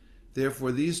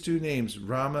 Therefore, these two names,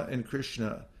 Rama and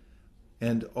Krishna,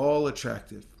 and all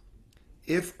attractive.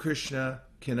 If Krishna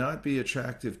cannot be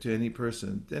attractive to any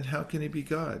person, then how can he be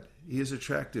God? He is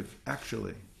attractive,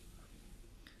 actually.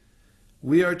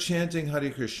 We are chanting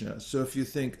Hare Krishna. So if you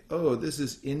think, oh, this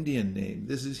is Indian name,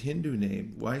 this is Hindu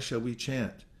name, why shall we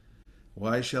chant?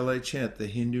 Why shall I chant the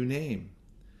Hindu name?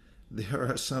 There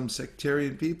are some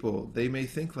sectarian people, they may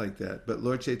think like that, but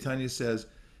Lord Chaitanya says,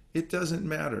 it doesn't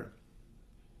matter.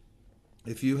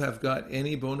 If you have got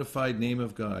any bona fide name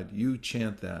of God, you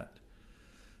chant that.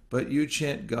 But you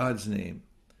chant God's name.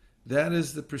 That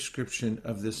is the prescription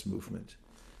of this movement.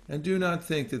 And do not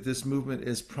think that this movement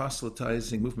is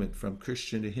proselytizing movement from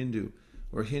Christian to Hindu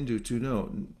or Hindu to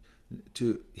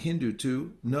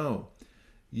no.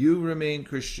 You remain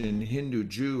Christian, Hindu,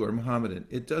 Jew, or Mohammedan.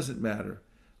 It doesn't matter.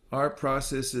 Our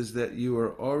process is that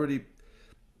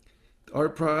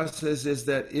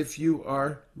if you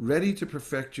are ready to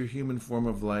perfect your human form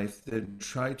of life, then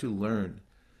try to learn.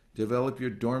 Develop your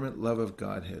dormant love of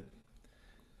Godhead.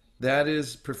 That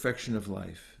is perfection of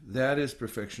life. That is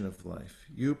perfection of life.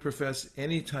 You profess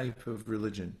any type of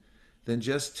religion, then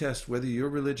just test whether your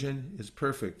religion is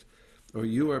perfect or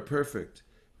you are perfect,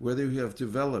 whether you have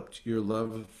developed your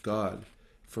love of God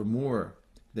for more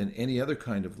than any other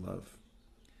kind of love.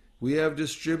 We have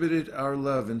distributed our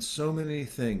love in so many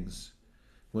things.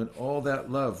 When all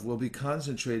that love will be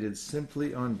concentrated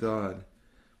simply on God,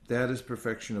 that is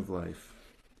perfection of life.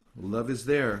 Love is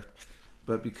there,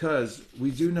 but because we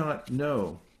do not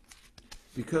know,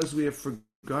 because we have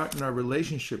forgotten our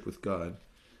relationship with God,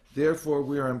 therefore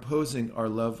we are imposing our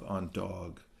love on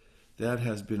dog. That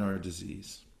has been our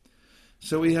disease.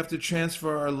 So we have to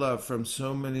transfer our love from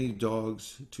so many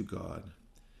dogs to God.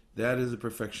 That is the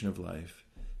perfection of life.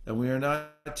 And we are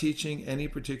not teaching any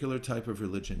particular type of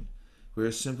religion. We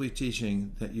are simply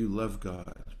teaching that you love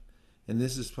God. And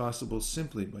this is possible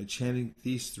simply by chanting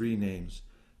these three names,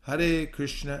 Hare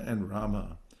Krishna and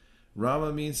Rama.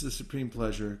 Rama means the supreme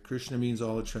pleasure, Krishna means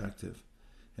all attractive,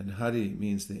 and Hare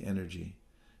means the energy.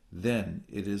 Then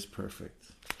it is perfect.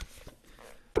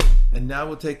 And now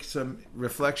we'll take some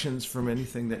reflections from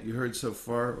anything that you heard so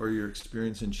far or your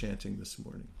experience in chanting this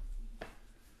morning.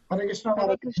 Hare Krishna.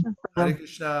 Hare Krishna. Hare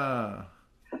Krishna.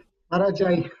 Maharaj,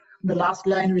 the last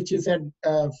line which you said,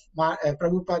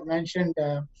 Prabhupada mentioned,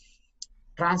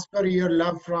 transfer your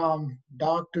love from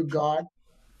dog to God.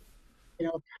 You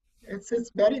know,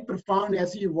 it's very profound.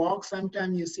 As you walk,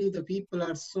 sometimes you see the people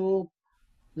are so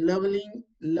loving,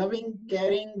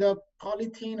 carrying the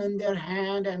polythene in their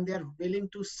hand, and they're willing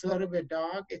to serve a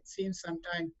dog. It seems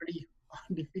sometimes pretty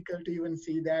difficult to even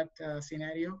see that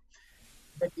scenario.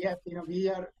 But yeah, we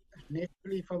are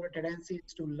naturally, if our tendency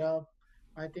is to love,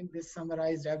 I think this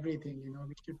summarized everything.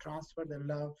 We should transfer the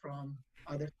love from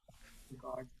others to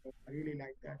God. So I really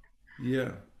like that.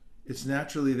 Yeah, it's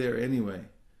naturally there anyway.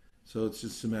 So it's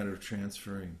just a matter of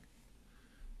transferring.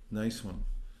 Nice one.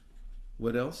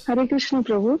 What else? Hare Krishna,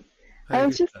 Prabhu. Hare I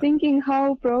was just Krishna. thinking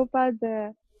how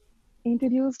Prabhupada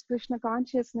introduced Krishna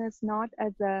consciousness not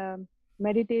as a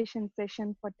meditation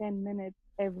session for 10 minutes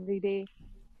every day,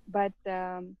 but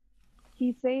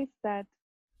he says that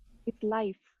it's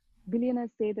life. Billionaires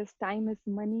say this time is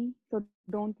money, so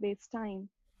don't waste time.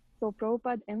 So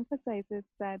Prabhupada emphasizes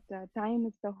that time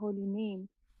is the holy name.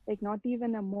 Like not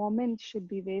even a moment should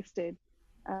be wasted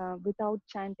without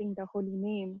chanting the holy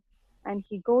name. And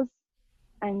he goes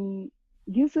and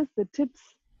gives us the tips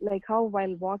like how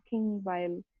while walking,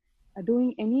 while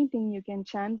doing anything, you can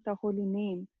chant the holy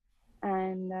name.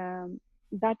 And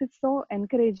that is so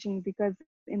encouraging because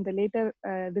in the later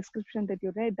description that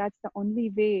you read, that's the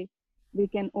only way we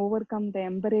can overcome the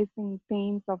embarrassing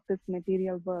pains of this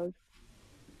material world.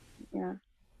 Yeah,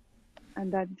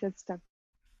 and that just stuck.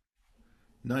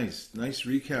 Nice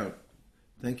recount.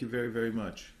 Thank you very, very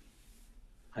much.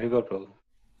 Haribol Prabhu.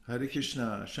 Hare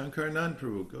Krishna. Shankar Nan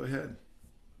Prabhu, go ahead.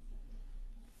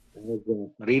 I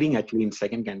was reading actually in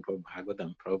second canto of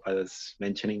Bhagavatam. Prabhupada is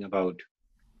mentioning about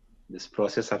this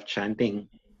process of chanting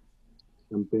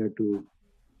compared to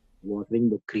watering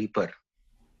the creeper.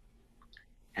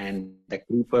 And the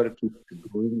creeper keeps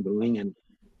growing, and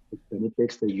it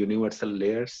penetrates the universal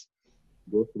layers,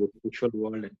 goes to the spiritual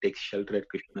world and takes shelter at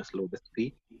Krishna's lotus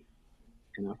feet.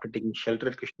 And after taking shelter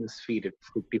at Krishna's feet, it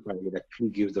fructifies, it actually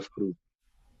gives the fruit.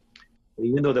 So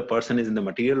even though the person is in the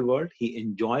material world, he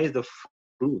enjoys the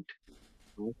fruit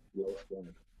of love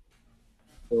God.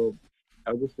 So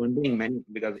I was just wondering,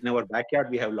 because in our backyard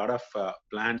we have a lot of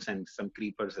plants and some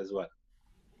creepers as well.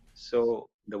 So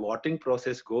the watering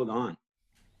process goes on.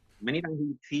 Many times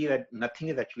we see that nothing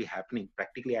is actually happening.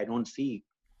 Practically, I don't see,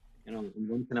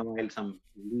 once in a while some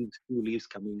few leaves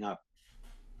coming up.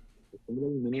 So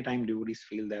similarly, many times devotees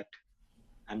feel that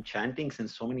I'm chanting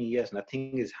since so many years,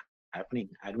 nothing is happening.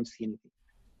 I don't see anything.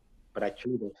 But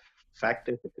actually, the fact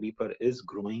is the creeper is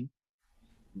growing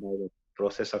by the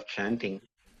process of chanting.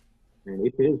 And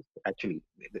it is actually,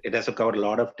 it has to cover a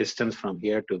lot of distance from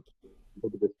here to go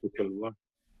to the spiritual world.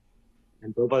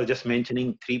 And Prabhupada is just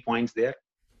mentioning 3 points there: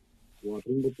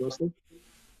 watering the process,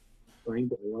 trying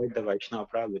to avoid the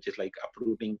Vaishnava, which is like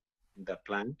uprooting the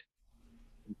plant,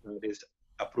 and third is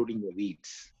uprooting the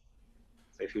weeds.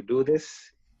 So if you do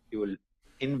this, you will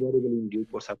invariably in due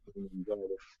course of time enjoy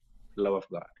the love of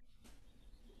God.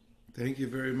 Thank you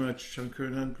very much,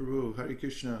 Shankaranand Prabhu. Hare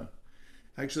Krishna.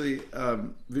 Actually,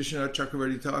 Vishwanath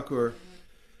Chakravarti Thakur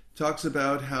talks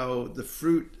about how the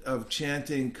fruit of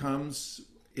chanting comes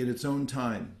in its own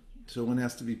time. So one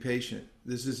has to be patient.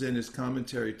 This is in his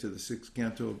commentary to the 6th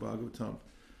canto of Bhagavatam.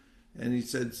 And he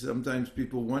said sometimes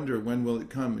people wonder, when will it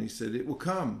come? And he said, it will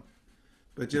come.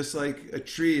 But just like a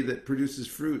tree that produces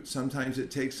fruit, sometimes it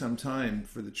takes some time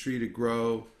for the tree to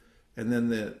grow, and then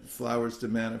the flowers to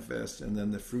manifest, and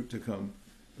then the fruit to come.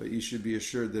 But you should be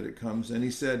assured that it comes. And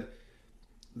he said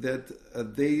that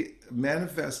they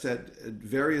manifest at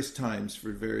various times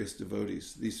for various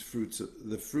devotees, these fruits,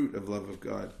 the fruit of love of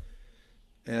God.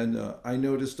 And I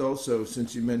noticed also,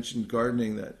 since you mentioned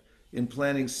gardening, that in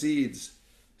planting seeds,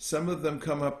 some of them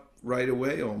come up right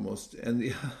away almost, and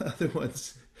the other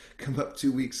ones come up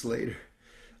 2 weeks later.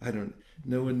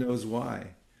 No one knows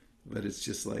why, but it's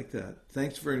just like that.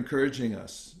 Thanks for encouraging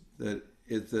us that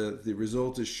the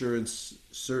result is sure and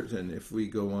certain if we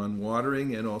go on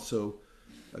watering and also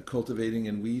cultivating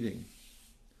and weeding.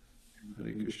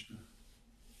 Hare Krishna.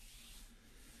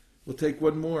 We'll take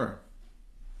one more.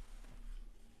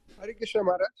 Hare Krishna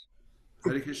Maharaj.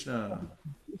 Hare Krishna.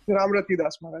 Ramrati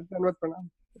Das Maharaj. Dhanvat Pranam.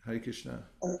 Hare Krishna.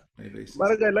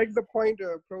 Maharaj, I like the point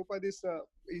Prabhupada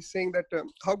is saying that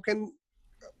how can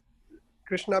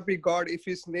Krishna be God if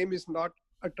his name is not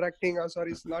attracting us or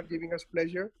is not giving us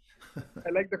pleasure? I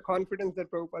like the confidence that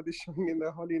Prabhupada is showing in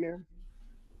the holy name.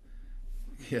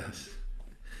 Yes.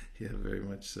 Yeah, very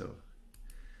much so.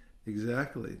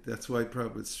 Exactly. That's why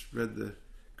Prabhupada spread the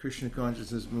Krishna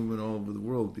consciousness movement all over the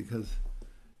world, because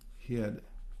he had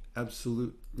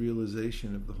absolute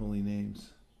realization of the holy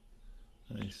names.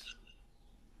 Nice.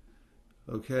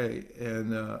 Okay,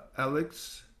 and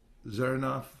Alex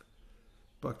Zarnoff,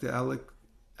 Bhakta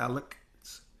Alex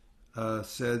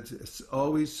said, it's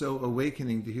always so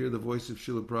awakening to hear the voice of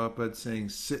Srila Prabhupada saying,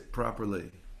 sit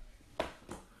properly.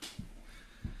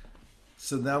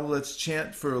 So now let's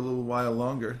chant for a little while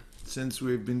longer. Since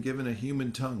we've been given a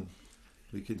human tongue,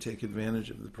 we can take advantage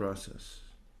of the process.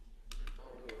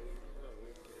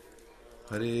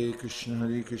 Hare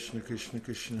Krishna, Krishna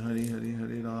Krishna, Hare Hare,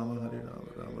 Hare Rama,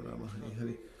 Rama Rama, Hare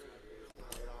Hare.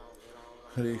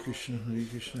 Hare Krishna,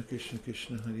 Krishna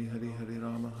Krishna, Hare Hare, Hare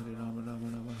Rama, Rama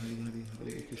Rama, Hare Hare.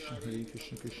 Hare Krishna,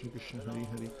 Krishna Krishna, Hare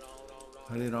Hare.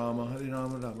 Hare Rama,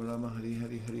 Rama Rama, Hare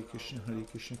Hare. Hare Krishna,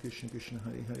 Krishna Krishna,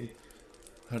 Hare Hare.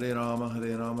 Hare Rama,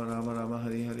 Rama Rama,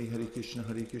 Hare Hare. Hare Krishna, Krishna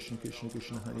Krishna, Hare Hare. Hare Rama, Rama, Hare Hare. Hare Krishna, Krishna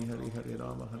Krishna, Hare Hare. Hare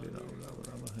Rama, Rama, Hare Hare. Hare Krishna, Krishna Krishna, Hare Hare. Hare Rama,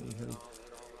 Rama, Hare Hare.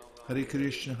 Hare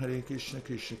Krishna,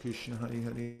 Krishna Krishna, Hare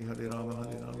Hare. Hare Rama,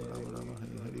 Rama, Hare Hare.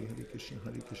 Hare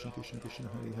Krishna, Krishna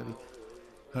Hare Hare.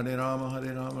 Hare Rama,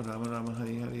 Rama,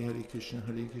 Hare Hare. Hare Krishna,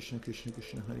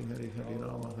 Krishna Hare Hare. Hare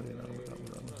Rama,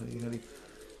 Rama, Hare Hare.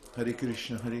 Hare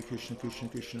Krishna,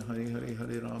 Krishna Hare Hare.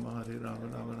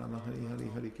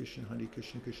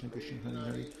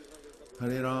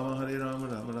 Hare Rama, Rama, Hare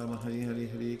Hare. Hare Krishna, Krishna Hare Hare. Hare Rama, Rama, Hare Hare.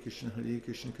 Hare Krishna,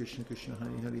 Krishna Hare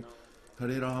Hare.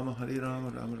 Hare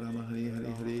Rama,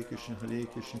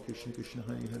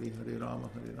 Rama,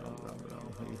 Hare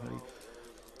Hare.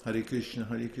 Hare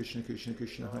Krishna,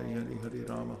 Krishna Hare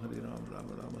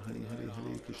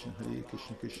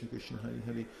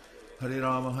Hare. Hare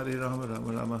Rama,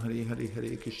 Rama, Hare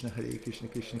Hare. Hare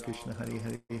Krishna, Krishna Hare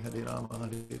Hare. Hare Rama,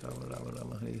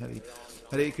 Rama, Hare Hare.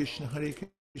 Hare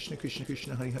Krishna,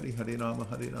 Krishna Hare Hare. Hare Rama,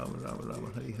 Rama, Hare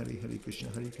Hare. Hare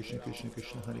Krishna, Krishna Hare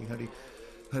Hare.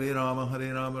 Hare Rama,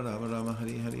 Rama,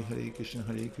 Hare Hare.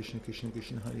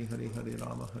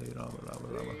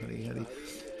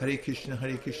 Hare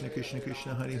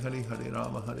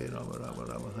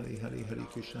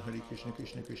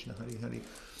Krishna, Krishna Hare Hare.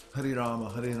 Hare Rama,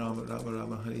 Rama,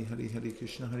 Hare Hare. Hare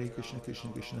Krishna,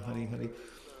 Krishna Hare Hare.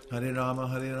 Hare Rama,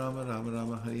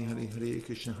 Rama, Hare Hare.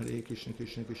 Hare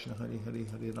Krishna, Krishna Hare Hare.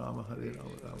 Hare Rama, Rama, Hare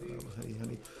Hare.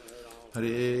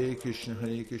 Hare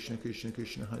Krishna,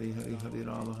 Krishna Hare Hare.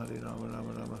 Hare Rama,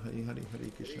 Rama, Hare Hare.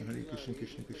 Hare Krishna,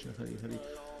 Krishna Hare Hare.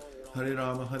 Hare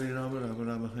Rama, Rama, Hare Hare. Hare Krishna, Krishna Hare Hare. Hare Rama,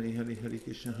 Rama, Hare Hare. Hare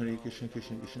Krishna,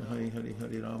 Krishna Hare Hare.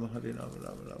 Hare Rama,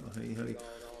 Rama, Hare Hare.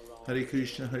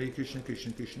 Hare Krishna,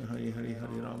 Krishna Hare Hare.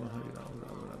 Hare Rama,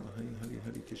 Rama, Hare Hare.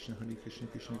 Hare Krishna, Krishna Hare Hare. Hare Rama, Rama, Hare Hare. Hare Krishna,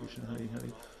 Krishna Hare Hare.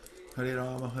 Hare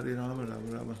Rama,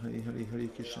 Rama, Hare Hare. Hare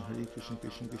Krishna,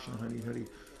 Krishna Hare Hare.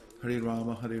 Hare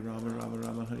Rama Rama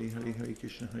Rama Hare Hare Hare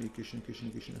Krishna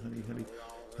Krishna Krishna Hare Hare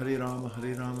Hare Rama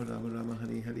Rama Rama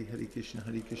Hare Hare Hare Krishna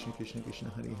Krishna Krishna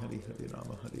Hare Hare Hare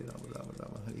Rama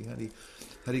Rama Hare Hare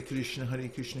Hare Krishna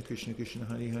Krishna Krishna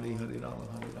Hare Hare Hare Rama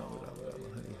Rama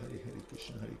Hare Hare Hare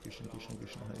Krishna Krishna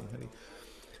Krishna Hare Hare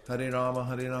Hare Rama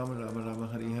Rama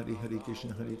Hare Hare Hare Krishna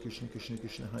Krishna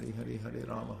Krishna Hare Hare Hare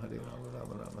Rama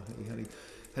Rama Hare Hare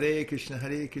Hare Krishna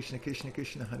Krishna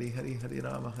Krishna Hare Hare Hare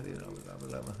Rama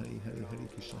Rama Hare Hare Hare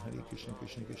Krishna Krishna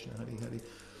Hare Hare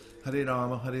Hare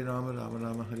Rama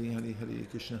Rama Hare Hare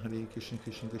Hare Krishna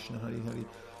Krishna Hare Hare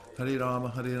Hare Rama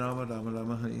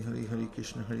Rama Hare Hare Hare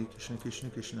Krishna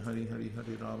Krishna Hare Hare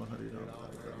Hare Rama Rama Hare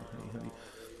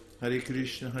Hare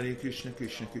Hare Krishna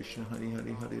Krishna Krishna Hare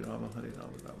Hare Hare Rama Rama Hare Hare Hare Krishna Krishna Hare Hare Hare Rama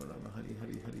Rama Hare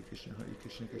Hare Hare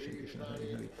Krishna Krishna Hare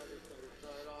Hare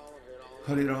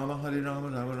Hare Rama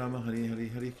Rama Hare Hare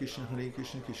Hare Krishna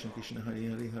Krishna Hare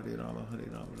Hare Hare Rama Rama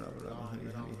Hare Hare Hare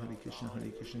Krishna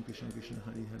Krishna Hare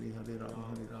Hare Hare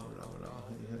Rama Rama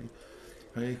Hare Hare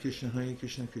Hare Krishna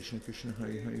Krishna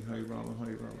Hare Hare Hare Rama Rama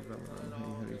Hare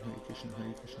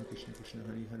Hare Hare Krishna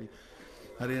Krishna Hare Hare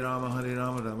Hare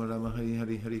Rama Rama Hare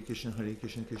Hare Hare Krishna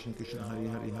Krishna Hare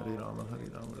Hare Hare Rama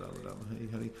Rama Hare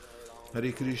Hare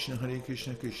Hare Krishna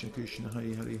Krishna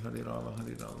Hare Hare Hare Rama Rama Hare Hare Hare Krishna Krishna Hare Hare Hare Rama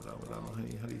Rama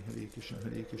Hare Hare Hare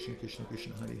Krishna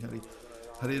Krishna Hare Hare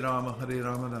Hare Rama Rama Hare Hare Hare Krishna Krishna Hare Hare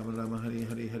Hare Rama Rama Hare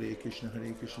Hare Hare Krishna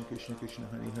Krishna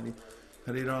Hare Hare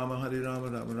Hare Rama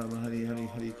Rama Hare Hare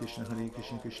Hare Krishna Krishna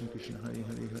Hare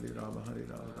Hare Hare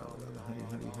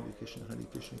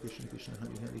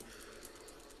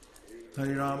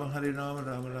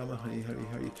Rama Rama Hare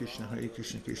Hare Hare Krishna Krishna Hare Hare Hare Rama Rama Hare Hare Hare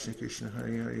Krishna Krishna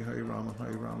Hare Hare Hare Rama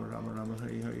Rama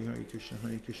Hare Hare Hare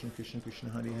Krishna Krishna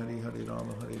Hare Hare Hare Rama Rama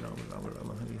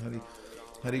Hare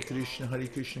Hare Hare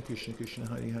Krishna Krishna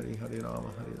Hare Hare Hare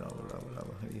Rama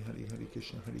Rama Hare Hare Hare Krishna Krishna Hare Hare Hare Rama Rama Hare Hare Hare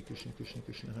Krishna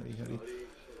Krishna Hare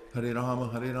Hare Hare Rama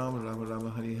Rama Hare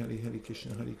Hare Hare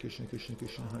Krishna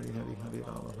Krishna Hare Hare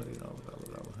Hare Rama Rama Hare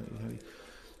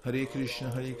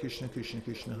Hare Hare Krishna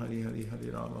Krishna Hare Hare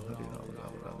Hare Rama Rama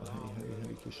Hare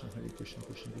Hare Hare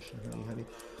Krishna Krishna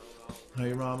Hare Hare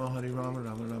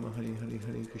Hare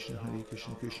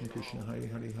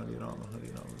Rama Rama Hare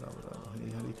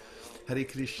Hare Hare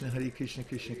Krishna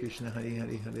Krishna Hare Hare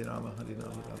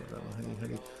Hare Rama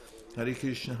Rama Hare Hare Hare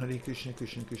Krishna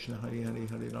Krishna Hare Hare Hare Rama Rama Hare Hare Hare Krishna Krishna Hare Hare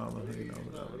Hare Rama Rama Hare Hare Hare Krishna Krishna Hare Hare Hare Rama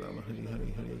Rama Hare Hare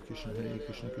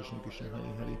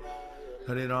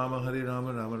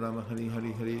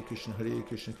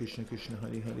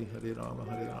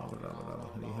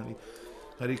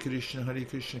Hare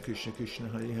Krishna Krishna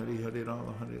Hare Hare Hare Rama Rama Hare Hare Hare Krishna Krishna Hare Hare Hare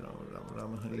Rama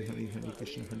Rama Hare Hare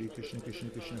Hare Krishna Krishna Hare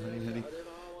Hare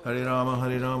Hare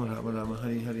Rama Rama Hare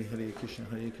Hare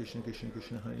Hare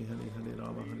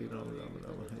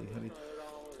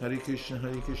Krishna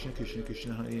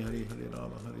Krishna Hare Hare Hare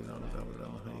Rama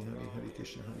Rama Hare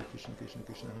Hare Hare Krishna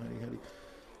Krishna Hare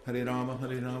Hare Hare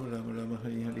Rama Rama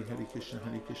Hare Hare Hare Krishna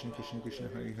Krishna Hare Hare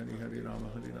Hare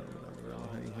Rama Rama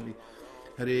Hare Hare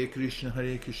Hare Krishna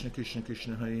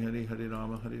Krishna Hare Hare Hare Rama Rama Hare Hare Hare Krishna Krishna Hare Hare Hare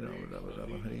Rama Rama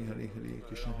Hare Hare Hare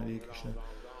Krishna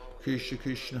Krishna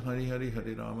Hare Hare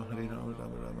Hare Rama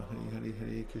Rama Hare Hare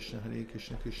Hare Krishna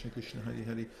Krishna Hare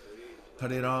Hare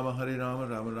Hare Rama Rama Hare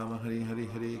Hare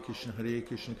Hare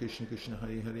Krishna Krishna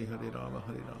Hare Hare Hare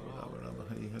Rama Rama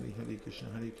Hare Hare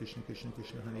Hare Krishna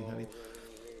Krishna Hare Hare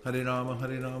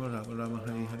Hare Rama Rama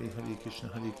Hare Hare Hare Krishna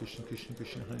Krishna Hare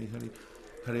Hare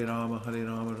Hare Rama Rama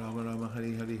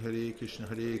Hare Hare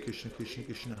Hare Krishna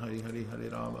Krishna Hare Hare Hare Rama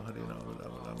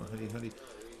Rama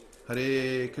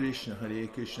Hare Hare Hare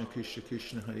Krishna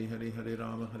Krishna Hare Hare Hare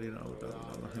Rama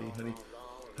Rama Hare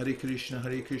Hare Hare Krishna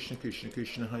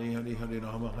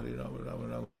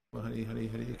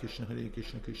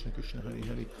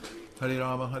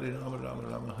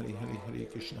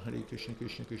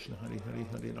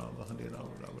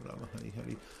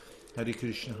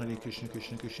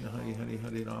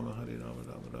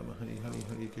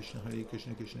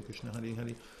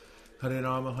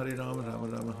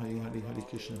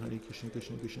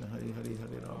Krishna Hare Hare Hare Rama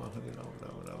Rama Hare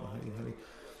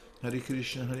Hare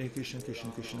Hare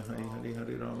Krishna Krishna Hare Hare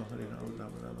Hare Rama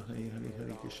Rama Hare Hare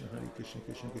Hare Krishna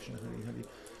Krishna Hare Hare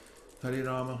Hare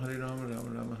Rama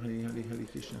Rama Hare Hare Hare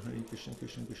Krishna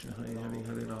Krishna Hare Hare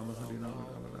Hare Rama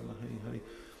Rama Hare Hare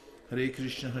Hare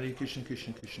Krishna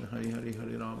Krishna Hare Hare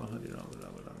Hare Rama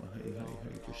Rama Hare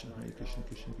Hare Hare Krishna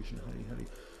Krishna Hare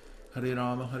Hare Hare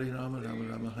Rama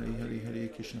Rama Hare Hare Hare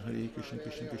Krishna Hare Hare Hare Rama Rama Hare Hare Hare Krishna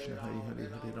Krishna Hare Hare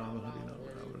Hare Rama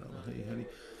Rama Hare Hare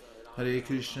Hare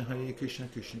Krishna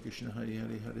Krishna Hare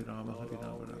Hare Hare Rama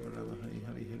Rama Hare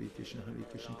Hare Hare Krishna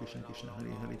Krishna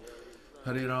Hare Hare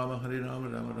Hare Rama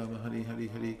Rama Hare Hare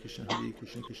Hare Krishna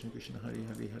Krishna Hare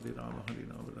Hare Hare Rama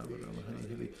Rama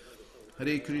Hare Hare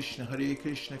Hare Krishna,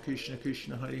 Krishna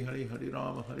Krishna, Hare Hare, Hare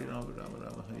Rama, Rama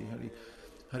Rama, Hare Hare.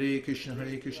 Hare Krishna,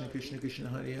 Krishna Krishna,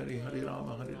 Hare Hare, Hare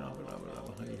Rama, Rama, Hare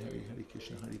Hare, Hare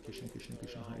Krishna, Krishna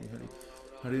Krishna, Hare Hare,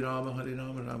 Hare Rama,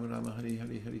 Rama Rama, Hare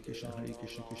Hare, Hare Krishna,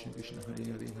 Krishna Krishna, Hare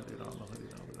Hare, Hare Rama, Rama, Hare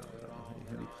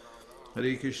Hare,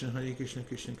 Hare Krishna,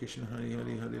 Krishna Krishna, Hare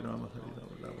Hare, Hare Rama,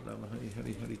 Rama, Hare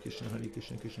Hare, Hare Krishna,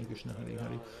 Krishna Krishna, Hare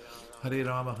Hare, Hare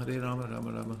Rama, Rama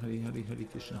Rama, Hare Hare, Hare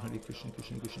Krishna, Krishna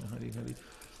Krishna, Hare Hare.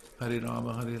 Hare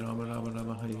Rama, Rama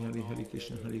Rama, Hare Hare, Hare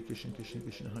Krishna, Krishna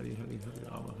Krishna, Hare Hare, Hare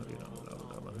Rama, Rama,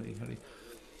 Hare Hare,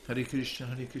 Hare Krishna,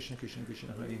 Krishna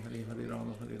Krishna, Hare Hare, Hare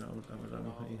Rama, Rama,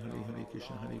 Hare Hare, Hare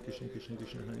Krishna, Krishna Krishna, Hare Hare, Hare Rama, Rama, Hare Hare, Hare Krishna, Krishna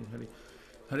Krishna, Hare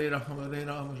Hare, Hare Rama,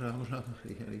 Rama, Hare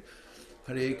Hare,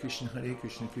 Hare Krishna,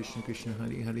 Krishna Krishna, Hare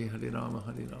Hare, Hare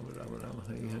Rama, Rama Rama,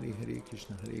 Hare Hare, Hare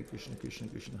Krishna, Krishna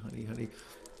Krishna, Hare Hare,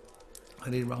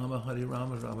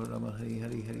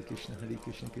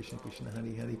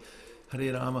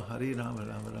 Hare Rama, Rama,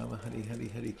 Hare Hare,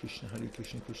 Hare Krishna,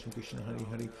 Krishna Krishna, Hare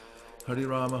Hare, Hare Rama, Rama, Hare Hare, Hare Krishna, Krishna, Hare Hare, Hare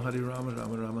Rama,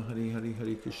 Rama, Hare Hare,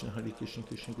 Hare Krishna,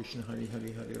 Krishna, Hare Hare,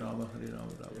 Hare Rama, Rama, Hare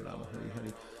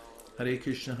Hare, Hare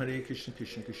Krishna,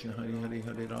 Krishna,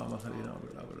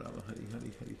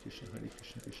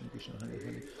 Hare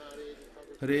Hare,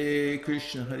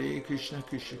 Hare Krishna,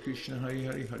 Krishna, Hare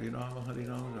Hare, Hare Rama, Rama, Hare Hare,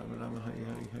 Hare Krishna, Krishna, Hare Hare, Hare Rama, Rama, Hare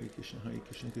Hare, Hare Krishna,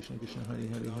 Krishna, Hare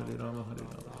Hare, Hare Rama, Rama, Hare Hare, Hare Krishna, Krishna, Hare Hare, Hare Rama, Rama, Hare Hare, Hare Krishna, Krishna, Hare Hare, Hare Rama, Rama,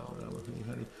 Hare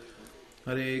Hare,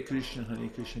 Hare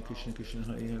Krishna, Krishna,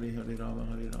 Hare Hare, Hare Rama,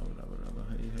 Rama, Hare Hare, Hare Krishna, Krishna, Hare Hare, Hare Rama, Rama,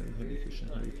 Hare Hare, Hare Krishna,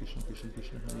 Krishna,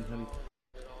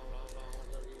 Hare Hare, Hare Rama,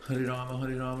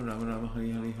 Rama,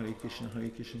 Hare Hare, Hare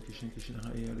Krishna, Krishna,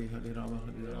 Hare Hare, Hare Rama,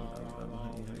 Rama,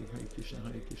 Hare Hare, Hare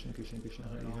Krishna,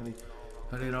 Krishna, Hare Hare, Hare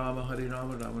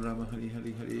Rama, Rama,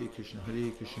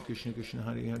 Hare Hare, Hare Krishna, Krishna,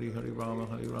 Hare Hare, Hare Rama, Rama,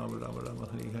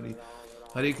 Hare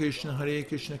Hare, Hare Krishna,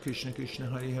 Krishna, Hare Hare, Hare Rama, Rama, Hare Hare, Hare Krishna, Krishna,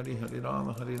 Hare Hare, Hare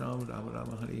Rama,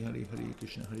 Rama, Hare Hare, Hare Krishna,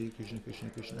 Krishna,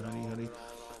 Hare Hare,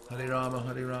 Hare Rama,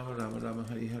 Rama, Hare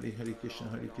Hare, Hare Krishna,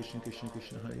 Krishna,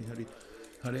 Hare Hare, Hare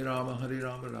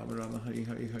Rama, Rama, Hare Hare, Hare Krishna, Krishna, Hare Hare, Hare Rama, Rama, Hare Hare, Hare Krishna, Krishna, Hare Hare, Hare Rama, Rama, Hare Hare,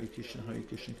 Hare Krishna, Krishna, Hare Hare,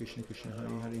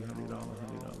 Hare Rama,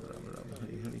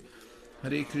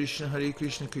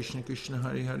 Rama, Hare Hare,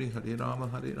 Hare Krishna, Krishna,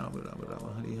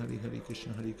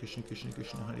 Hare Hare, Hare Rama, Rama, Hare Hare, Hare Krishna, Krishna, Hare Hare,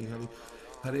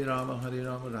 Hare Rama,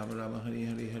 Rama, Hare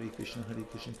Hare, Hare Krishna,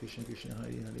 Krishna, Hare Hare, Hare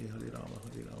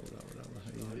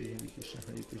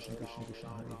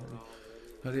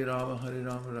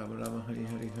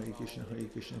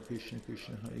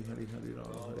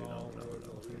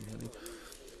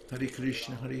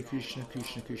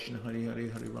Krishna, Krishna, Hare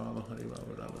Hare, Hare Rama,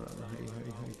 Rama, Hare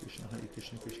Hare, Hare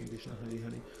Krishna, Krishna, Hare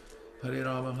Hare, Hare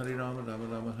Rama, Rama,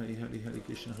 Hare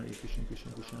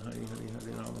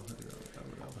Hare,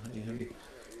 Hare Krishna,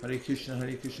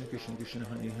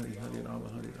 Krishna, Hare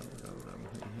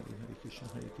Hare, Hare Rama,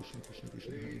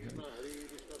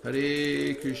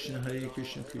 Rama, Hare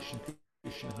Hare,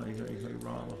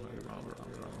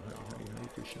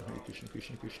 Hare Krishna, Krishna, Hare Hare, Hare Rama, Rama, Hare Hare, Hare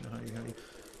Krishna, Krishna, Hare Hare, Hare Rama, Rama, Hare Hare, Hare Krishna, Krishna, Hare Hare,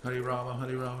 Hare Rama,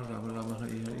 Rama, Hare Hare, Hare Krishna, Krishna, Hare Hare, Hare Rama, Rama,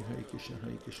 Hare Hare, Hare Krishna, Krishna, Hare Hare, Hare Rama, Rama, Hare Hare, Hare Krishna,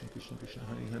 Krishna,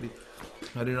 Hare Hare,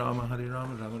 Hare Rama,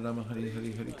 Rama, Hare Hare,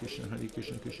 Hare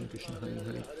Krishna,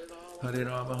 Krishna, Hare Hare, Hare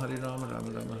Rama,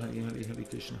 Rama, Hare Hare,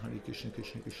 Hare Krishna,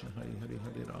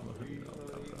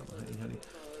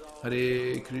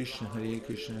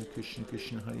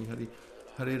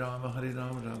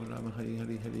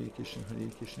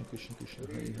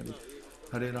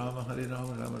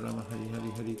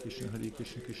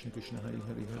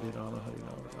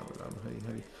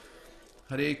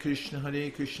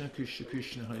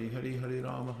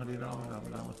 Hare Hare,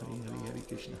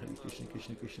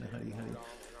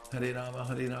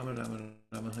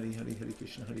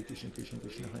 Hare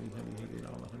Rama,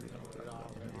 Rama,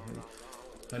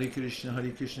 Hare Hare,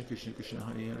 Hare Krishna, Krishna,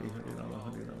 Hare Hare, Hare Rama, Rama,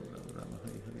 Hare Hare, Hare Krishna, Krishna, Hare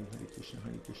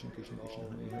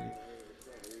Hare,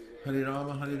 Hare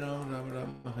Rama, Rama,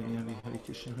 Hare Hare, Hare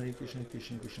Krishna,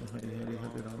 Krishna, Hare Hare,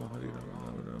 Hare Rama,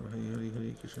 Rama, Hare Hare,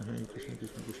 Hare Krishna,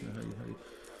 Krishna, Hare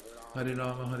Hare, Hare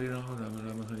Rama,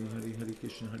 Rama, Hare Hare, Hare Krishna,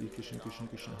 Krishna,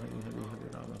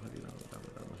 Hare Hare, Hare Rama, Rama, Hare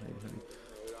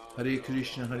Hare, Hare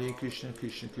Krishna,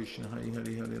 Krishna, Hare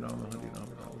Hare, Hare Rama,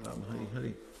 Rama, Hare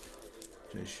Hare.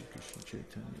 Jai Shri Krishna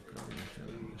Chaitanya Prabhu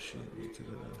Nityananda Shri Advaita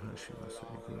Gadadhar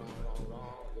Srivasadi Gaura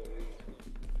Bhaktivinoda.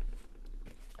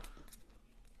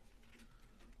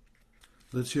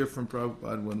 Let's hear from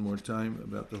Prabhupada one more time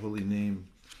about the holy name,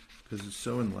 because it's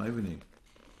so enlivening.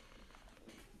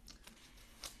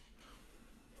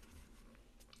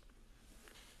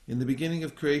 In the beginning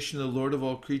of creation, the Lord of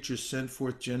all creatures sent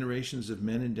forth generations of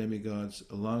men and demigods,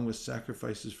 along with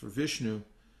sacrifices for Vishnu,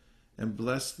 and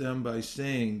blessed them by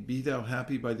saying, "Be thou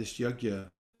happy by this yajna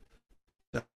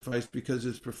sacrifice, because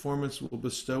its performance will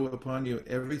bestow upon you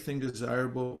everything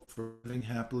desirable for living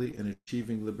happily and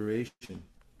achieving liberation."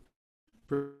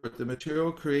 The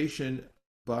material creation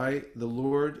by the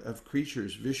Lord of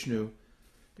creatures, Vishnu,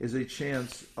 is a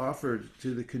chance offered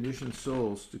to the conditioned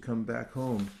souls to come back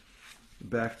home,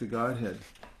 back to Godhead.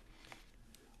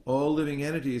 All living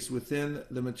entities within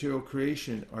the material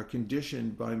creation are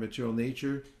conditioned by material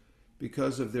nature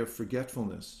because of their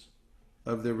forgetfulness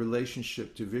of their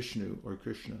relationship to Vishnu or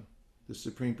Krishna, the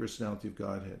Supreme Personality of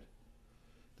Godhead.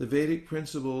 The Vedic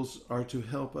principles are to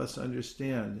help us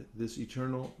understand this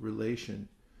eternal relation,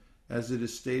 as it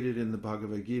is stated in the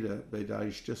Bhagavad Gita,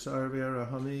 Vedaishta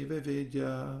sarvarahamiva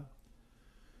vedya.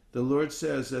 The Lord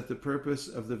says that the purpose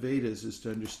of the Vedas is to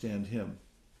understand Him.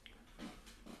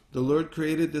 The Lord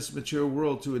created this material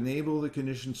world to enable the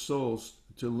conditioned souls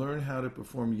to learn how to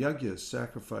perform yajnas,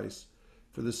 sacrifice,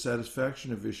 for the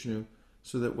satisfaction of Vishnu,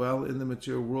 so that while in the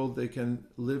material world they can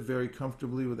live very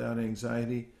comfortably without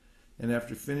anxiety, and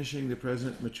after finishing the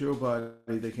present material body,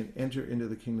 they can enter into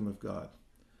the kingdom of God.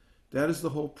 That is the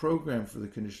whole program for the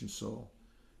conditioned soul.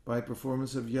 By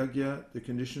performance of yajna, the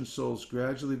conditioned souls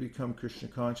gradually become Krishna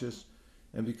conscious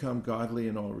and become godly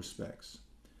in all respects.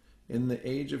 In the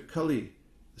age of Kali,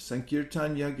 the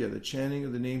Sankirtan Yajna, the chanting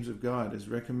of the names of God, is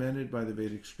recommended by the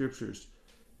Vedic scriptures,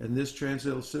 and this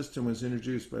transcendental system was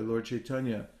introduced by Lord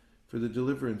Chaitanya for the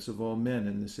deliverance of all men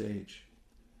in this age.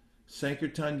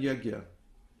 Sankirtan Yajna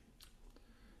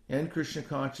and Krishna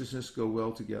consciousness go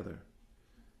well together.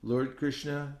 Lord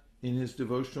Krishna, in his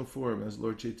devotional form as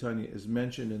Lord Chaitanya, is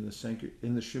mentioned in the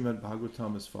Srimad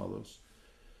Bhagavatam as follows,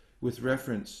 with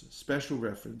special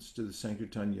reference to the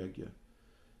Sankirtan Yajna.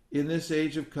 In this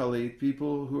age of Kali,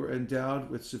 people who are endowed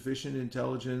with sufficient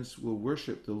intelligence will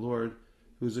worship the Lord,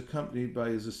 who is accompanied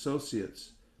by his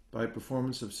associates by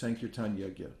performance of Sankirtan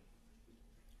Yajna.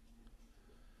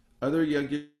 Other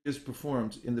yajnas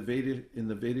performed in the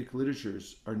Vedic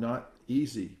literatures are not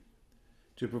easy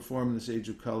to perform in this age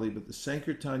of Kali, but the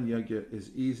Sankirtan Yajna is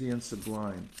easy and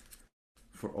sublime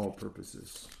for all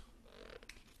purposes.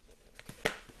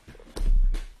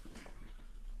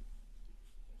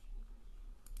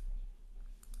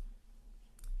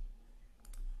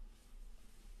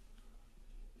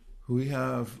 We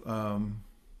have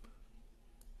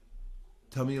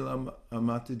Tamila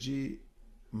Mataji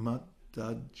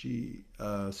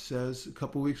says, a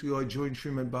couple weeks ago I joined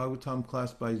Srimad Bhagavatam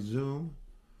class by Zoom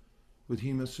with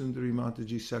Hema Sundari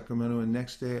Mataji, Sacramento, and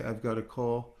next day I've got a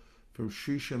call from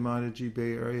Shrisha Mataji,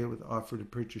 Bay Area, with offer to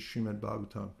purchase Srimad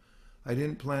Bhagavatam. I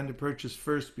didn't plan to purchase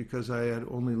first because I had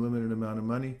only limited amount of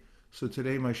money, so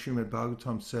today my Srimad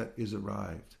Bhagavatam set is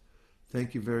arrived.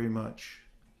 Thank you very much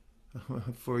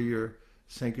for your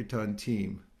Sankirtan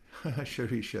team.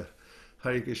 Sharisha.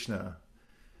 Hare Krishna.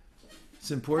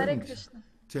 It's important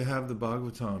to have the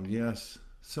Bhagavatam. Yes,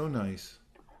 so nice.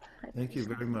 Thank you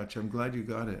very much. I'm glad you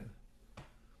got it.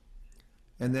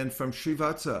 And then from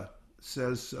Srivatsa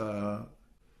says,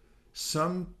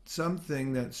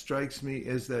 something that strikes me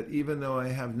is that even though I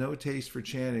have no taste for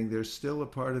chanting, there's still a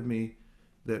part of me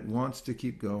that wants to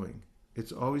keep going.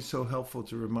 It's always so helpful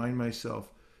to remind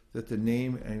myself that the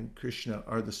name and Krishna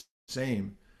are the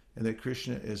same, and that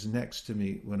Krishna is next to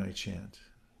me when I chant.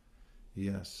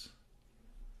 Yes.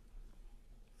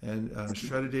 And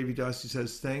Shraddha Devi Dasi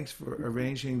says, thanks for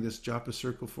arranging this japa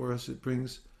circle for us. It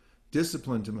brings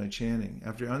discipline to my chanting.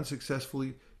 After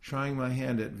unsuccessfully trying my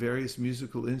hand at various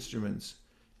musical instruments,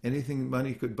 anything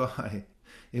money could buy,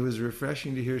 it was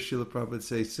refreshing to hear Srila Prabhupada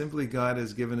say, simply God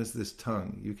has given us this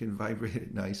tongue. You can vibrate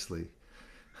it nicely.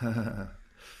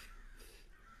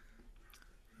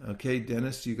 Okay,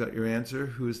 Dennis, you got your answer.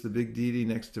 Who is the big deity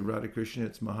next to Radha Krishna?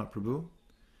 It's Mahaprabhu.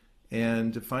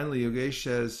 And finally, Yogesh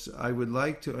says, I would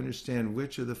like to understand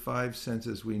which of the 5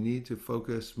 senses we need to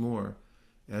focus more,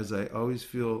 as I always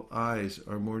feel eyes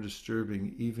are more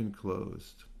disturbing, even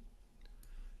closed.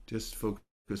 Just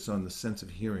focus on the sense of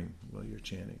hearing while you're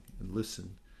chanting and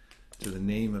listen to the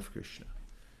name of Krishna.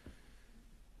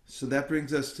 So that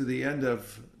brings us to the end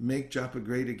of Make Japa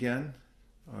Great Again,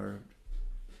 our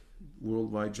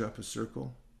worldwide japa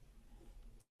circle.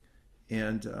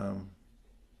 And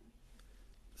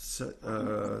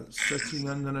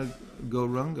Satyanandana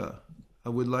Gauranga, I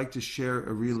would like to share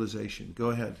a realization. Go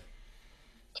ahead.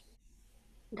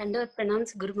 Dandavat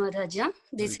Pranams Guru Maharaja.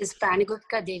 This is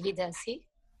Pranigupta Devi Dasi.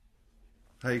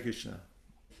 Hare Krishna.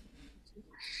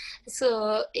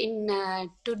 So in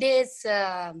today's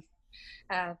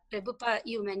Prabhupada,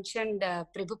 you mentioned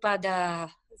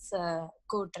Prabhupada's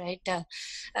quote, right?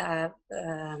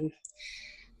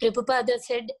 Prabhupada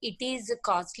said, it is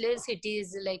costless, it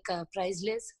is like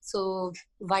priceless, so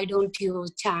why don't you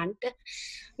chant?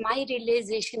 My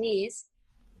realization is,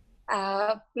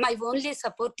 my only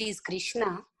support is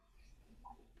Krishna.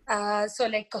 So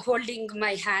like holding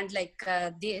my hand like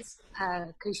this,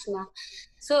 Krishna.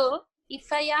 So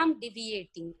if I am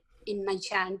deviating in my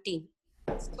chanting,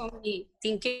 so many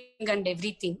thinking and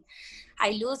everything,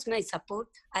 I lose my support.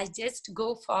 I just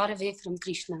go far away from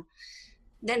Krishna.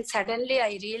 Then suddenly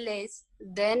I realize,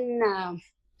 then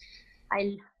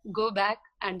I'll go back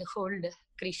and hold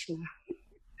Krishna.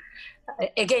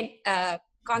 Again,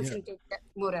 concentrate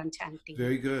more on chanting.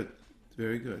 Very good.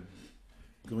 Very good.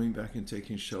 Going back and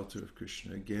taking shelter of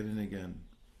Krishna again and again.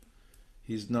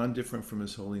 He's non-different from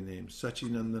his holy name.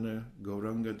 Sachinandana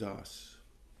Gauranga Das.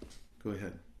 Go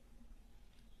ahead.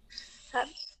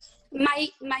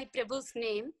 My Prabhu's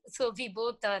name, so we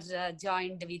both are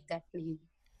joined with that name.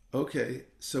 Okay,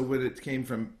 so when it came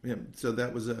from him, so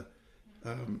that was a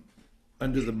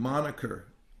under the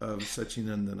moniker of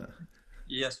Sachinandana.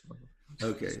 Yes.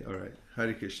 Okay, all right.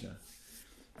 Hare Krishna.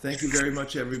 Thank you very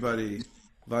much, everybody.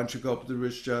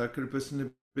 Vanchakalpatarishya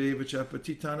Kripasinabhevacha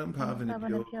Patitanam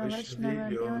Pavanabhyo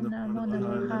Vaishnavyo Namo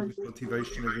Namaha Koti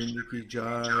Vaishnavindra ki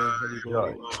Jai Hari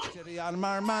Bol. Nachari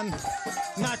Marman,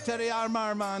 Nachari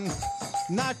Marman,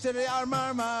 Nachari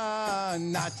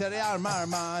Marman, Nachari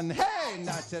Marman, hey,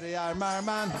 Nachari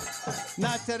Marman,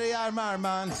 Nachari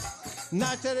Marman,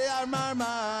 Nachari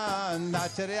Marman,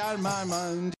 Nachari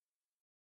Marman.